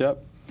background just yet.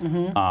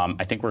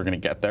 I think we're going to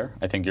get there.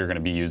 I think you're going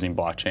to be using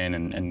blockchain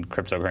and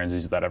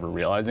cryptocurrencies without ever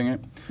realizing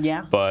it.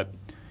 Yeah. But,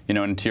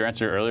 and to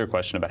answer your earlier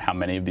question about how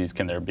many of these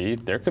can there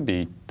could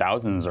be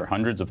thousands or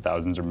hundreds of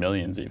thousands or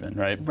millions even,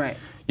 right? Right.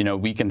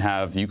 You could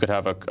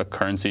have a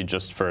currency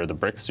just for the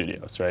Brick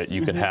Studios, right?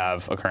 You could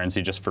have a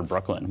currency just for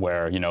Brooklyn,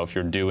 where, if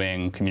you're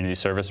doing community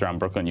service around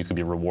Brooklyn, you could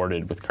be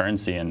rewarded with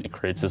currency, and it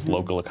creates this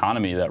local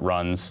economy that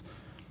runs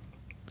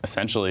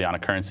essentially on a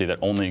currency that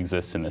only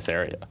exists in this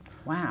area.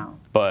 Wow.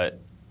 But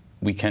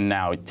we can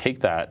now take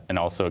that and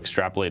also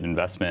extrapolate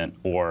investment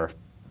or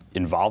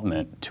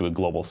involvement to a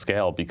global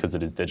scale because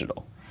it is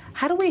digital.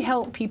 How do we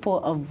help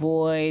people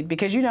avoid,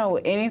 because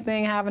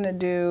anything having to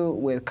do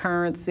with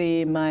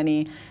currency,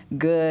 money,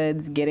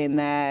 goods, getting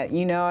that,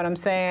 you know what I'm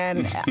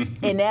saying?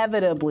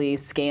 Inevitably,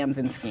 scams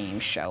and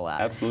schemes show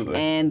up. Absolutely.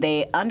 And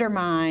they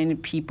undermine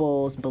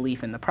people's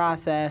belief in the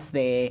process.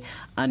 They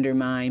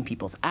undermine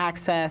people's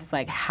access.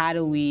 Like, how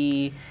do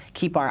we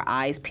keep our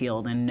eyes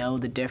peeled and know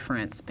the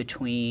difference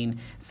between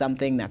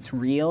something that's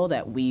real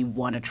that we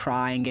want to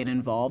try and get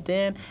involved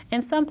in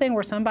and something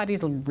where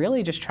somebody's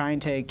really just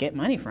trying to get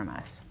money from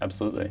us?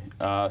 Absolutely.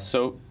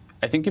 So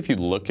I think if you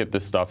look at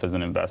this stuff as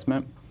an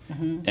investment,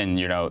 and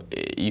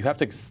you have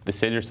to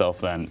say to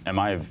yourself then, am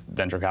I a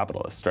venture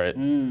capitalist, right?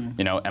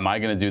 Am I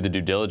going to do the due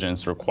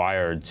diligence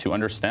required to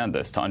understand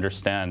this, to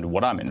understand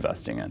what I'm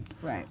investing in?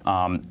 Right.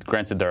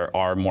 Granted, there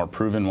are more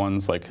proven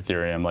ones like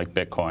Ethereum, like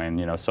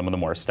Bitcoin, some of the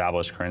more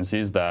established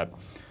currencies that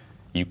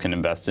you can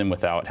invest in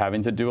without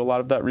having to do a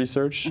lot of that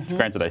research.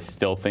 Granted, I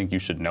still think you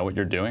should know what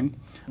you're doing.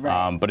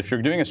 Right. But if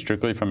you're doing it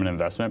strictly from an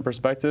investment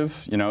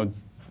perspective,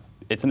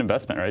 it's an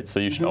investment, right? So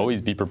you should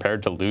always be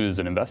prepared to lose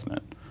an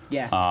investment.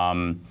 Yes.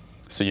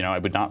 So I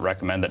would not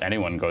recommend that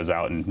anyone goes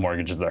out and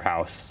mortgages their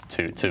house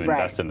to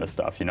invest in this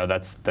stuff.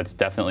 That's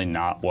definitely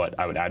not what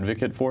I would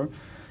advocate for.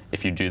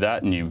 If you do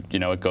that and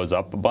it goes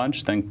up a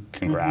bunch, then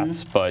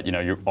congrats. But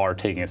you are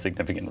taking a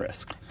significant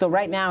risk. So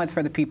right now it's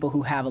for the people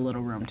who have a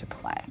little room to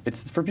play.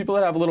 It's for people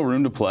that have a little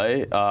room to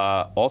play.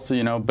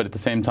 Also, but at the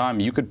same time,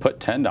 you could put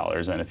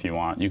 $10 in if you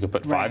want. You could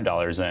put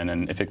 $5 in,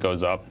 and if it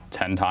goes up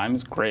 10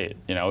 times, great.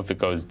 If it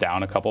goes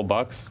down a couple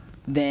bucks,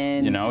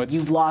 then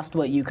you've lost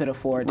what you could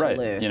afford to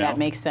lose. That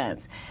makes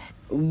sense.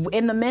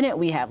 In the minute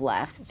we have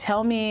left,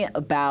 tell me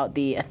about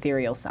the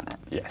Ethereal Summit.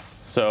 Yes.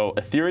 So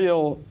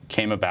Ethereal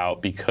came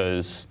about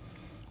because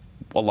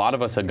a lot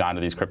of us had gone to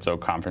these crypto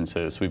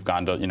conferences. We've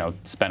gone to,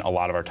 spent a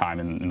lot of our time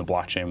in the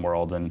blockchain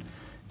world and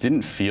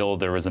didn't feel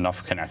there was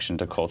enough connection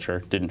to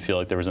culture, didn't feel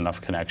like there was enough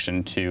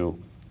connection to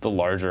the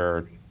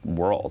larger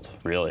world,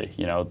 really.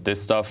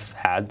 This stuff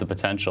has the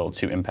potential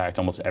to impact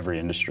almost every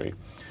industry.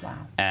 Wow.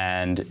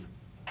 And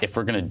if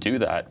we're going to do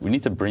that, we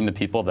need to bring the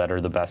people that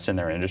are the best in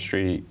their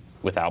industry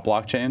without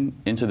blockchain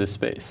into this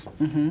space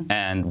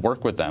and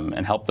work with them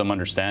and help them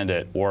understand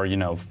it, or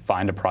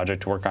find a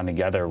project to work on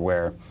together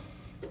where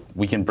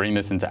we can bring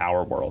this into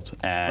our world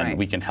and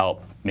we can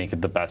help make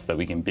it the best that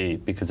we can be.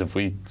 Because if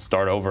we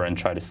start over and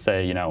try to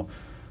say, all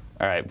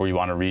right, we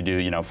want to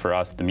redo, for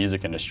us, the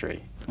music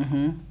industry,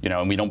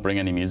 and we don't bring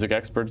any music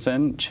experts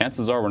in,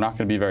 chances are we're not going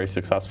to be very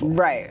successful.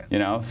 Right.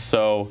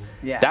 So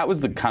that was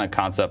the kind of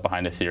concept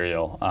behind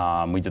Ethereal.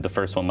 We did the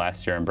first one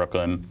last year in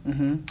Brooklyn.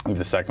 We have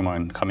the second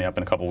one coming up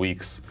in a couple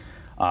weeks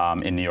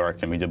in New York,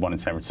 and we did one in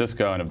San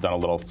Francisco, and have done a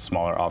little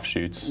smaller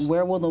offshoots.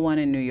 Where will the one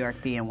in New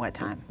York be and what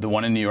time? The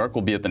one in New York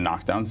will be at the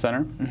Knockdown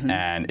Center,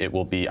 and it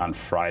will be on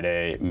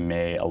Friday,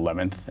 May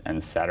 11th,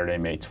 and Saturday,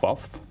 May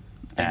 12th.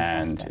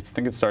 Fantastic. And I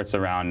think it starts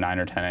around 9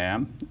 or 10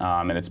 a.m.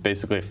 And it's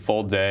basically a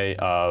full day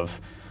of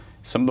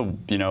some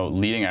of the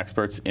leading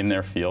experts in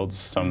their fields,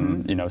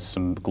 some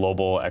some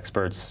global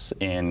experts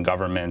in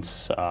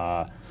governments.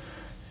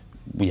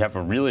 We have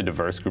a really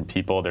diverse group of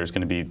people. There's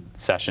going to be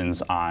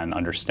sessions on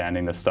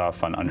understanding the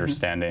stuff, on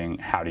understanding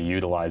how to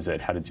utilize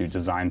it, how to do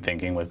design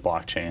thinking with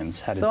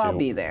blockchains, how to do I'll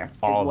be there,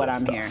 is what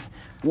I'm stuff. hearing.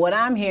 What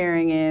I'm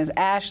hearing is,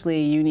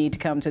 Ashley, you need to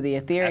come to the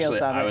Ethereal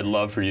Summit. I would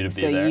love for you to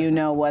be there. there. So you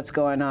know what's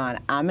going on.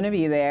 I'm going to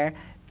be there.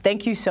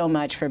 Thank you so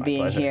much for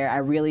being pleasure. here. I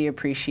really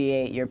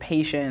appreciate your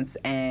patience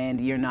and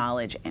your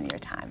knowledge and your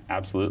time.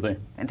 Absolutely.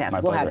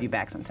 Fantastic. We'll have you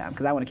back sometime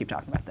because I want to keep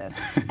talking about this.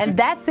 And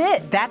that's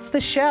it. That's the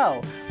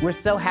show. We're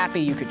so happy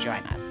you could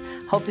join us.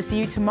 Hope to see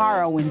you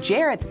tomorrow when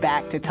Jarrett's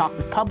back to talk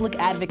with public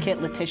advocate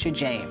Letitia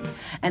James.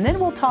 And then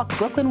we'll talk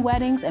Brooklyn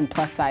weddings and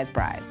plus-size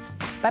brides.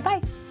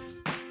 Bye-bye.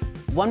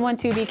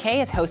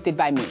 112BK is hosted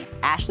by me,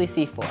 Ashley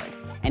C. Ford,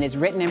 and is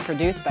written and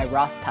produced by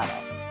Ross Tuttle.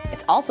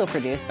 It's also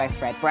produced by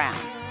Fred Brown,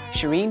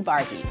 Shireen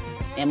Barghi,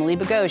 Emily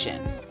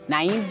Bogosian,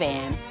 Naeem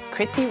Van,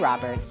 Kritzy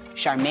Roberts,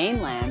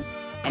 Charmaine Lamb,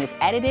 and is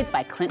edited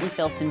by Clinton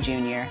Filson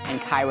Jr. and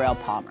Kyrell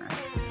Palmer.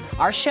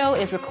 Our show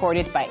is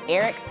recorded by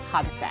Eric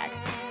Hogasak,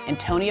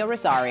 Antonio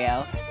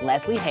Rosario,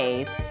 Leslie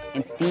Hayes,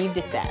 and Steve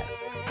DeSev.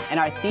 And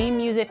our theme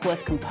music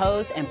was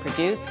composed and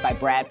produced by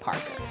Brad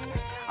Parker.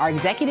 Our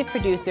executive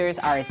producers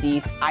are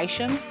Aziz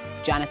Isham,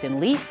 Jonathan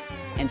Leaf,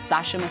 and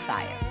Sasha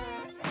Matthias.